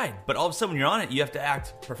tram's a ride, but all of a sudden when you're on it, you have to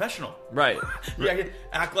act professional. Right. You have to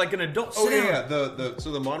act like an adult. Oh Sit yeah, down. yeah.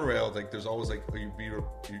 So the monorail, like, there's always like you're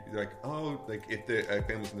like, oh, like if the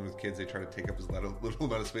families in there with kids, they try to take up as little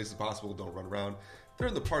amount of space as possible. Don't run around. They're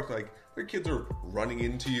in the park, like their kids are running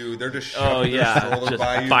into you. They're just shoving their stroller just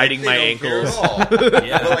by you, biting like, they my don't care ankles. at all.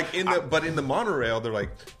 Yeah. But in the monorail, they're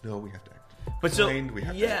like, no, we have to act. But so- kind. We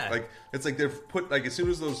have yeah. to act. Like it's like they're put like as soon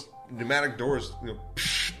as those pneumatic doors,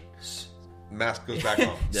 mask goes back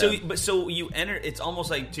on. So you enter. It's almost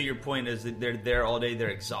like, to your point, is that they're there all day. They're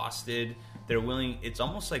exhausted. They're willing. It's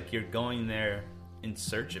almost like you're going there in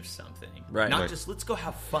search of something, Right. Not Right. just let's go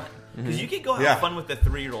have fun, because Mhm. you can go have Yeah. fun with a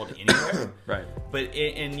 3-year-old anywhere, Right. But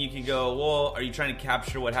and you can go, well, are you trying to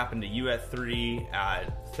capture what happened to you at 3,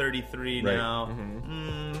 at 33 Right. now? I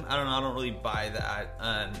don't know. I don't really buy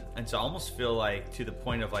that, and so I almost feel like, to the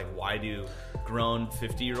point of like, why do grown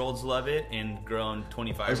 50-year-olds love it and grown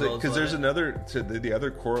 25-year-olds? Because there's another to the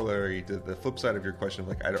other corollary to the flip side of your question of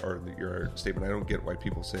like or your statement. I don't get why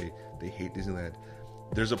people say they hate Disneyland.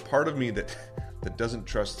 There's a part of me that doesn't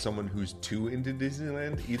trust someone who's too into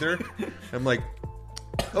Disneyland either. I'm like,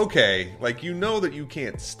 okay, like you know that you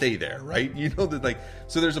can't stay there, right? You know that, like,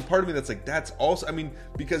 so there's a part of me that's like, that's also, I mean,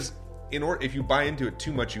 because if you buy into it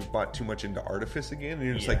too much, you've bought too much into artifice again, and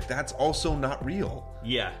you're just like, that's also not real.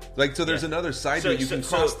 Yeah. Like, so there's another side to it. You can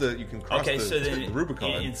cross the then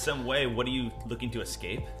Rubicon. in some way. What are you looking to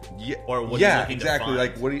escape? Yeah, Or what are you looking exactly. to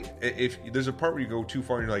find? Like, what do you, if there's a part where you go too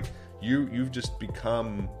far and you're like, you've just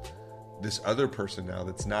become this other person now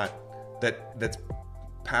that's not that's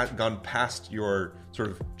gone past your sort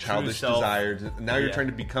of childish self. desire. Now you're Yeah. trying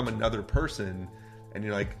to become another person, and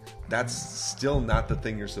you're like, that's still not the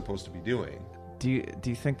thing you're supposed to be doing. Do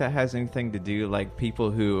you think that has anything to do, like people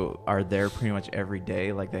who are there pretty much every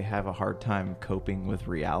day, like they have a hard time coping with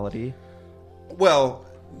reality? Well,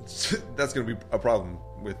 that's going to be a problem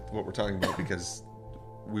with what we're talking about, because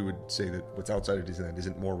we would say that what's outside of Disneyland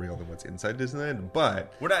isn't more real than what's inside Disneyland,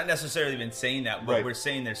 but We're not necessarily even saying that, but Right. we're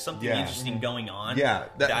saying there's something Yeah. interesting going on. yeah,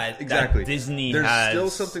 that exactly. Disney There's has. still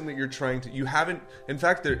something that you're trying to. You haven't. In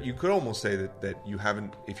fact, you could almost say that you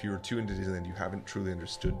haven't. If you were too into Disneyland, you haven't truly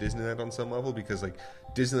understood Disneyland on some level, because like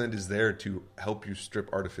Disneyland is there to help you strip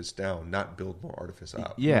artifice down, not build more artifice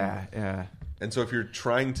up. Yeah, yeah. And so if you're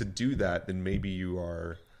trying to do that, then maybe you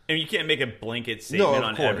are. And you can't make a blanket statement of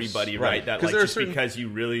on course. everybody, right? That like there are just because you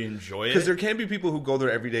really enjoy it. Because there can be people who go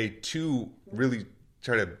there every day to really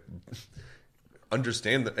try to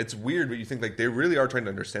understand that. It's weird, but you think like they really are trying to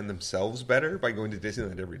understand themselves better by going to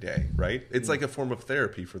Disneyland every day, right? It's like a form of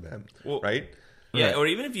therapy for them, right? Yeah, or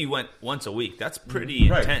even if you went once a week, that's pretty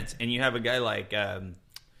intense. And you have a guy like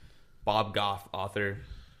Bob Goff, author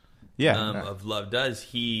of Love Does.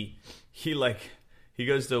 He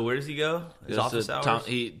goes to, where does he go? His office hours?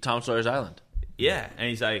 Tom Sawyer's Island. Yeah, and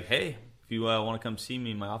he's like, hey, if you want to come see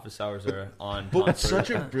me, my office hours are on. But it's such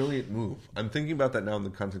a brilliant move. I'm thinking about that now in the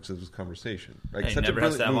context of this conversation. Right? He never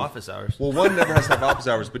has to have office hours. Well, one never has to have office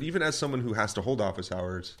hours, but even as someone who has to hold office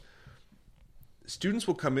hours, students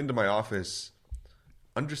will come into my office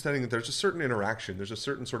understanding that there's a certain interaction, there's a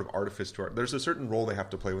certain sort of artifice to art. There's a certain role they have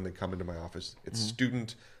to play when they come into my office. It's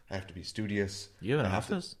student. I have to be studious. You have an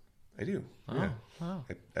office? I do. Oh, yeah. wow.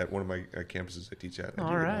 At one of my campuses I teach at. I All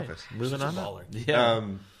do right. an office. Moving on up. Yeah.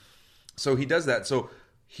 So he does that. So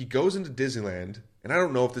he goes into Disneyland, and I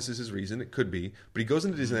don't know if this is his reason. It could be. But he goes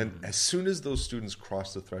into Disneyland. As soon as those students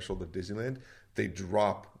cross the threshold of Disneyland, they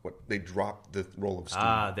drop the role of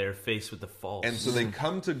student. They're faced with the fault. And so they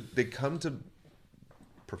come to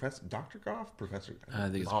Professor Dr. Goff? Professor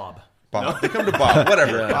Bob. No. They come to Bob,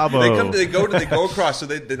 whatever. Yeah. They go across. So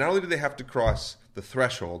they not only do they have to cross the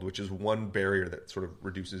threshold, which is one barrier that sort of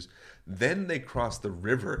reduces, then they cross the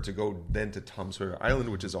river to go then to Tom Sawyer Island,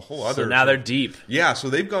 which is a whole other. So now they're deep. Yeah, so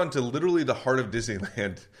they've gone to literally the heart of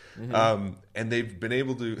Disneyland, and they've been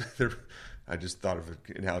able to. I just thought of an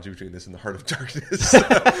analogy between this and the Heart of Darkness.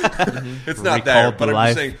 It's not there, but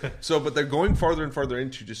I'm just saying. But they're going farther and farther in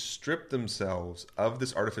to just strip themselves of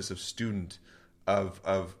this artifice of student, of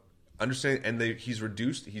understanding, and he's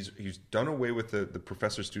done away with the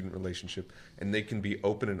professor-student relationship, and they can be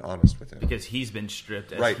open and honest with him because he's been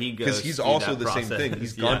stripped as he goes. Because he's through also that the process. same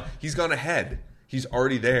thing. He's gone ahead. He's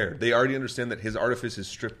already there. They already understand that his artifice is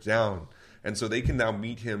stripped down, and so they can now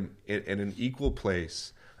meet him in an equal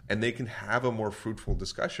place, and they can have a more fruitful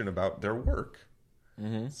discussion about their work.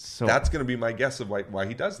 So that's going to be my guess of why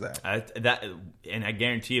he does that. And I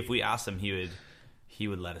guarantee, if we asked him, he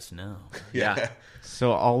would let us know. Yeah.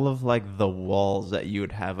 So all of like the walls that you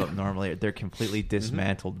would have up normally, they're completely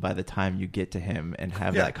dismantled by the time you get to him and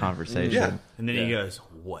have that conversation. Yeah. And then he goes,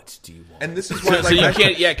 "What do you want?" And this is why so you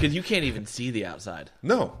can't, because you can't even see the outside.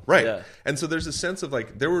 No, right. Yeah. And so there's a sense of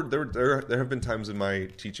like there have been times in my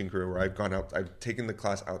teaching career where I've gone out, I've taken the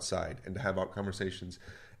class outside and to have out conversations,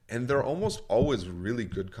 and they're almost always really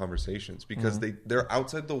good conversations because they're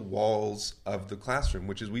outside the walls of the classroom,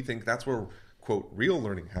 which is, we think that's where, quote, real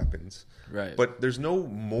learning happens. Right. But there's no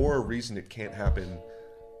more reason it can't happen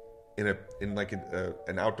in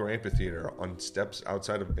an outdoor amphitheater, on steps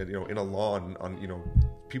outside of, in a lawn, on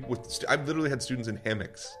people with. I've literally had students in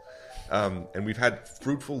hammocks, and we've had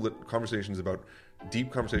fruitful deep conversations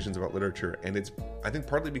about literature, and it's, I think,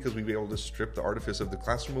 partly because we've been able to strip the artifice of the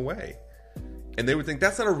classroom away. And they would think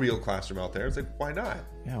that's not a real classroom out there. It's like, why not?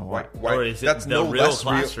 Yeah, why? Or is it that's the no real less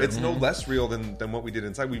classroom? real. It's no less real than what we did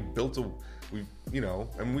inside. We built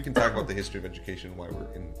and we can talk about the history of education, why we're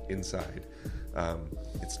inside.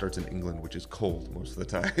 It starts in England, which is cold most of the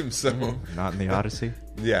time. So Not in the Odyssey.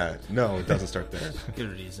 Yeah, no, it doesn't start there.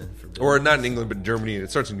 Good reason for or not in England, but Germany. It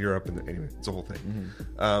starts in Europe, and anyway, it's a whole thing.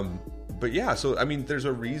 But yeah, so I mean, there's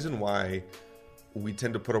a reason why we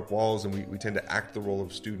tend to put up walls, and we tend to act the role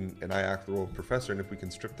of student, and I act the role of professor. And if we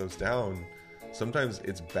can strip those down, sometimes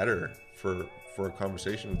it's better for a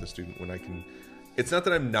conversation with the student when I can. It's not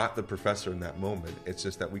that I'm not the professor in that moment. It's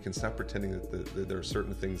just that we can stop pretending that there are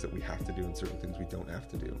certain things that we have to do and certain things we don't have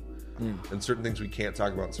to do, and certain things we can't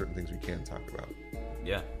talk about and certain things we can talk about.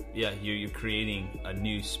 Yeah. You're creating a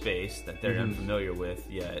new space that they're unfamiliar with,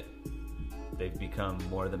 yet they've become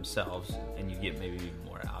more themselves, and you get maybe even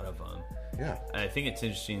more out of them. Yeah. And I think it's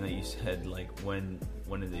interesting that you said, like, when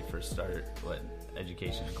did they first start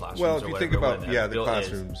education in classrooms? Well, if or you whatever, think about when that the built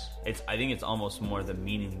classrooms, I think it's almost more the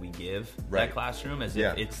meaning we give Right. that classroom, as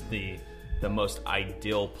if it's the most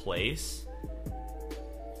ideal place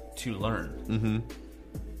to learn,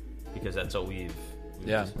 because that's what we've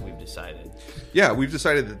decided. Yeah, we've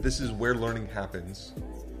decided that this is where learning happens.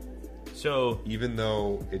 So even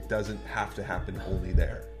though it doesn't have to happen only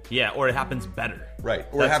there. Yeah, or it happens better. Right.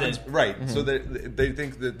 Or it happens right. So they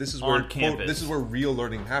think that this is where, quote, this is where real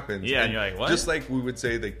learning happens. Yeah, and you're like, what? Just like we would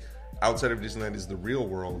say, like, outside of Disneyland is the real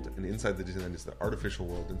world, and inside the Disneyland is the artificial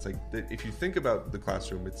world. And it's like, if you think about the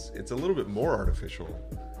classroom, it's a little bit more artificial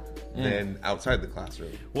than outside the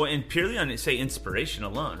classroom. Well, and purely on, say, inspiration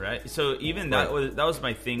alone, right? So even that was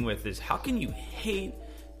my thing with this. How can you hate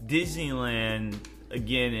Disneyland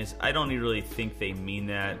again is I don't really think they mean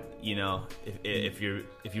that. You know, if you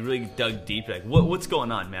really dug deep, like what's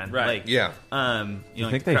going on, man? Right. Like, Yeah. You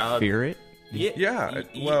know, think they fear it? Yeah.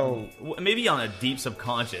 Well, maybe on a deep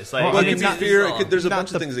subconscious. Like, well, I it mean, could be it's fear. all- There's a not bunch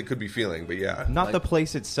the- of things it could be feeling, but yeah. Not the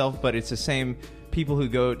place itself, but it's the same people who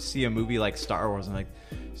go to see a movie like Star Wars and like,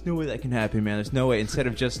 there's no way that can happen, man. There's no way. Instead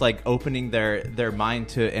of just like opening their mind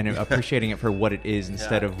to and appreciating it for what it is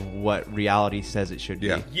instead of what reality says it should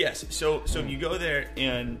be. Yes. So you go there,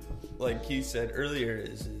 and like Keith said earlier,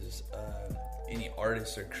 is any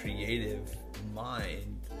artist or creative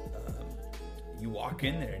mind. You walk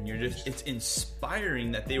in there, and it's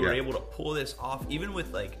inspiring that they were able to pull this off, even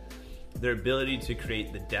with like their ability to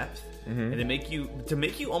create the depth and to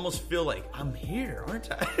make you almost feel like I'm here,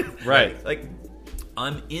 aren't I? Right. Like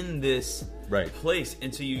I'm in this place,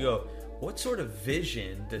 and so you go, what sort of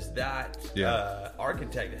vision does that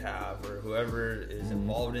architect have, or whoever is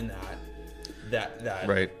involved in that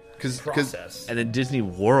right process? And then Disney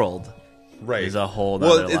World is a whole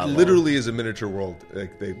well, nother it level. literally is a miniature world.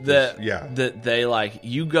 Like they like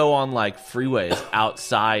you go on like freeways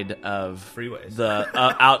outside of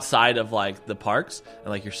outside of like the parks, and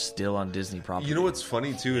like you're still on Disney property. You know what's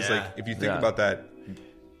funny too is like if you think about that.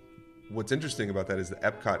 What's interesting about that is the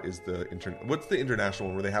Epcot is what's the international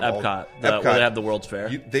one where they have Epcot, Epcot where they have the World's Fair.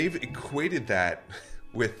 They've equated that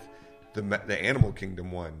with the Animal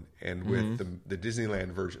Kingdom one and with the Disneyland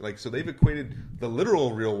version. Like, so they've equated the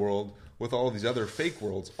literal real world with all of these other fake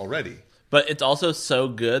worlds already. But it's also so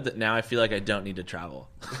good that now I feel like I don't need to travel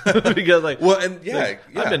because, like, well, and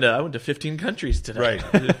I went to 15 countries today. Right.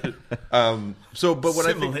 But what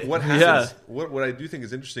I think what happens, what I do think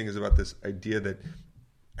is interesting is about this idea that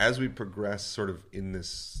as we progress, sort of in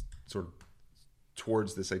this sort of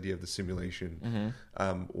towards this idea of the simulation,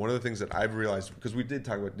 one of the things that I've realized, because we did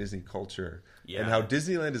talk about Disney culture and how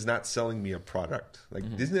Disneyland is not selling me a product. Like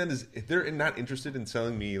Disneyland they're not interested in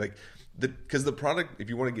selling me like. Because the product, if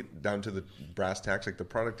you want to get down to the brass tacks, like the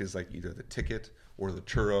product is like either the ticket or the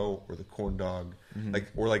churro or the corn dog,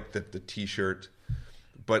 or like the T-shirt.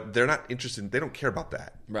 But they're not interested. They don't care about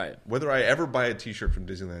that. Right. Whether I ever buy a T-shirt from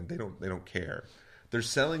Disneyland, they don't care. They're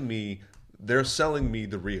selling me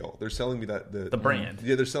the real. They're selling me the brand.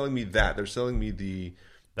 Yeah, they're selling me that. They're selling me the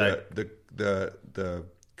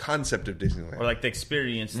concept of Disneyland, or like the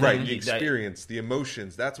experience. Right. The experience, the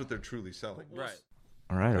emotions. That's what they're truly selling. Right.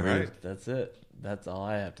 All right. That's it. That's all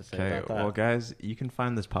I have to say about that. Well, guys, you can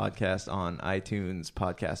find this podcast on iTunes,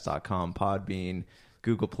 podcast.com, Podbean,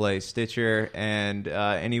 Google Play, Stitcher, and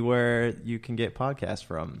anywhere you can get podcasts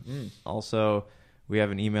from. Also, we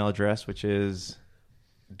have an email address, which is...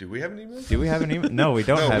 Do we have an email? Do we have an email? No, we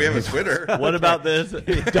don't have we have an a Twitter. What about this? .com.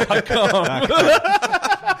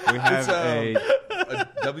 We have a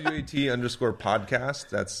WAT_podcast.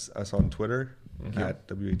 That's us on Twitter at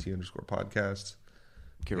WAT_podcast.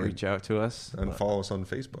 You can reach out to us and follow us on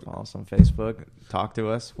Facebook. Follow us on Facebook. Talk to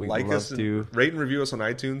us. We like love us to rate and review us on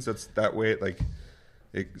iTunes. That's that way.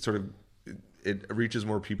 It reaches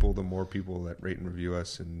more people. The more people that rate and review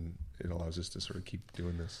us, and it allows us to sort of keep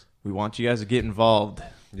doing this. We want you guys to get involved.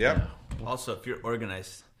 Yeah. Also, if you're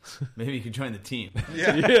organized, maybe you could join the team.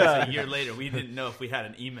 Yeah. A year later, we didn't know if we had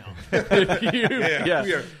an email.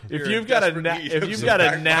 If you've got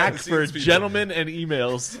a knack for gentlemen and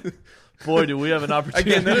emails, boy, do we have an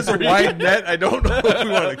opportunity. Again, that is a wide net. I don't know if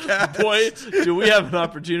we want to cast. Boy, do we have an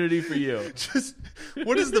opportunity for you. Just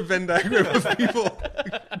what is the Venn diagram of people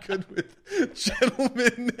good with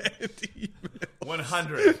gentlemen and emails?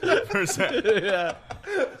 100%. Yeah.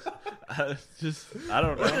 I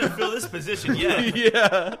don't know. We're going to fill this position yet.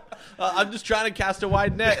 Yeah. I'm just trying to cast a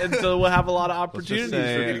wide net, and so we'll have a lot of opportunities.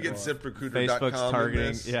 We're going to get ZipRecruiter.com. Facebook's targeting,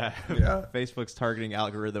 in this. yeah. Facebook's targeting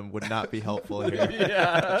algorithm would not be helpful here.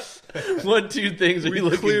 Yeah. 1, 2 things are you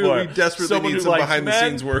looking clearly for? desperately Someone need who some likes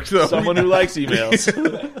behind-the-scenes men, work, though. Someone who likes emails.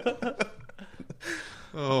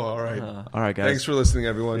 Oh, all right. All right, guys. Thanks for listening,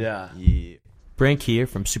 everyone. Yeah. Brink here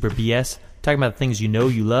from Super BS, talking about the things you know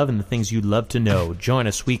you love and the things you love to know. Join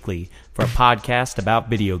us weekly for a podcast about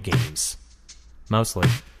video games. Mostly.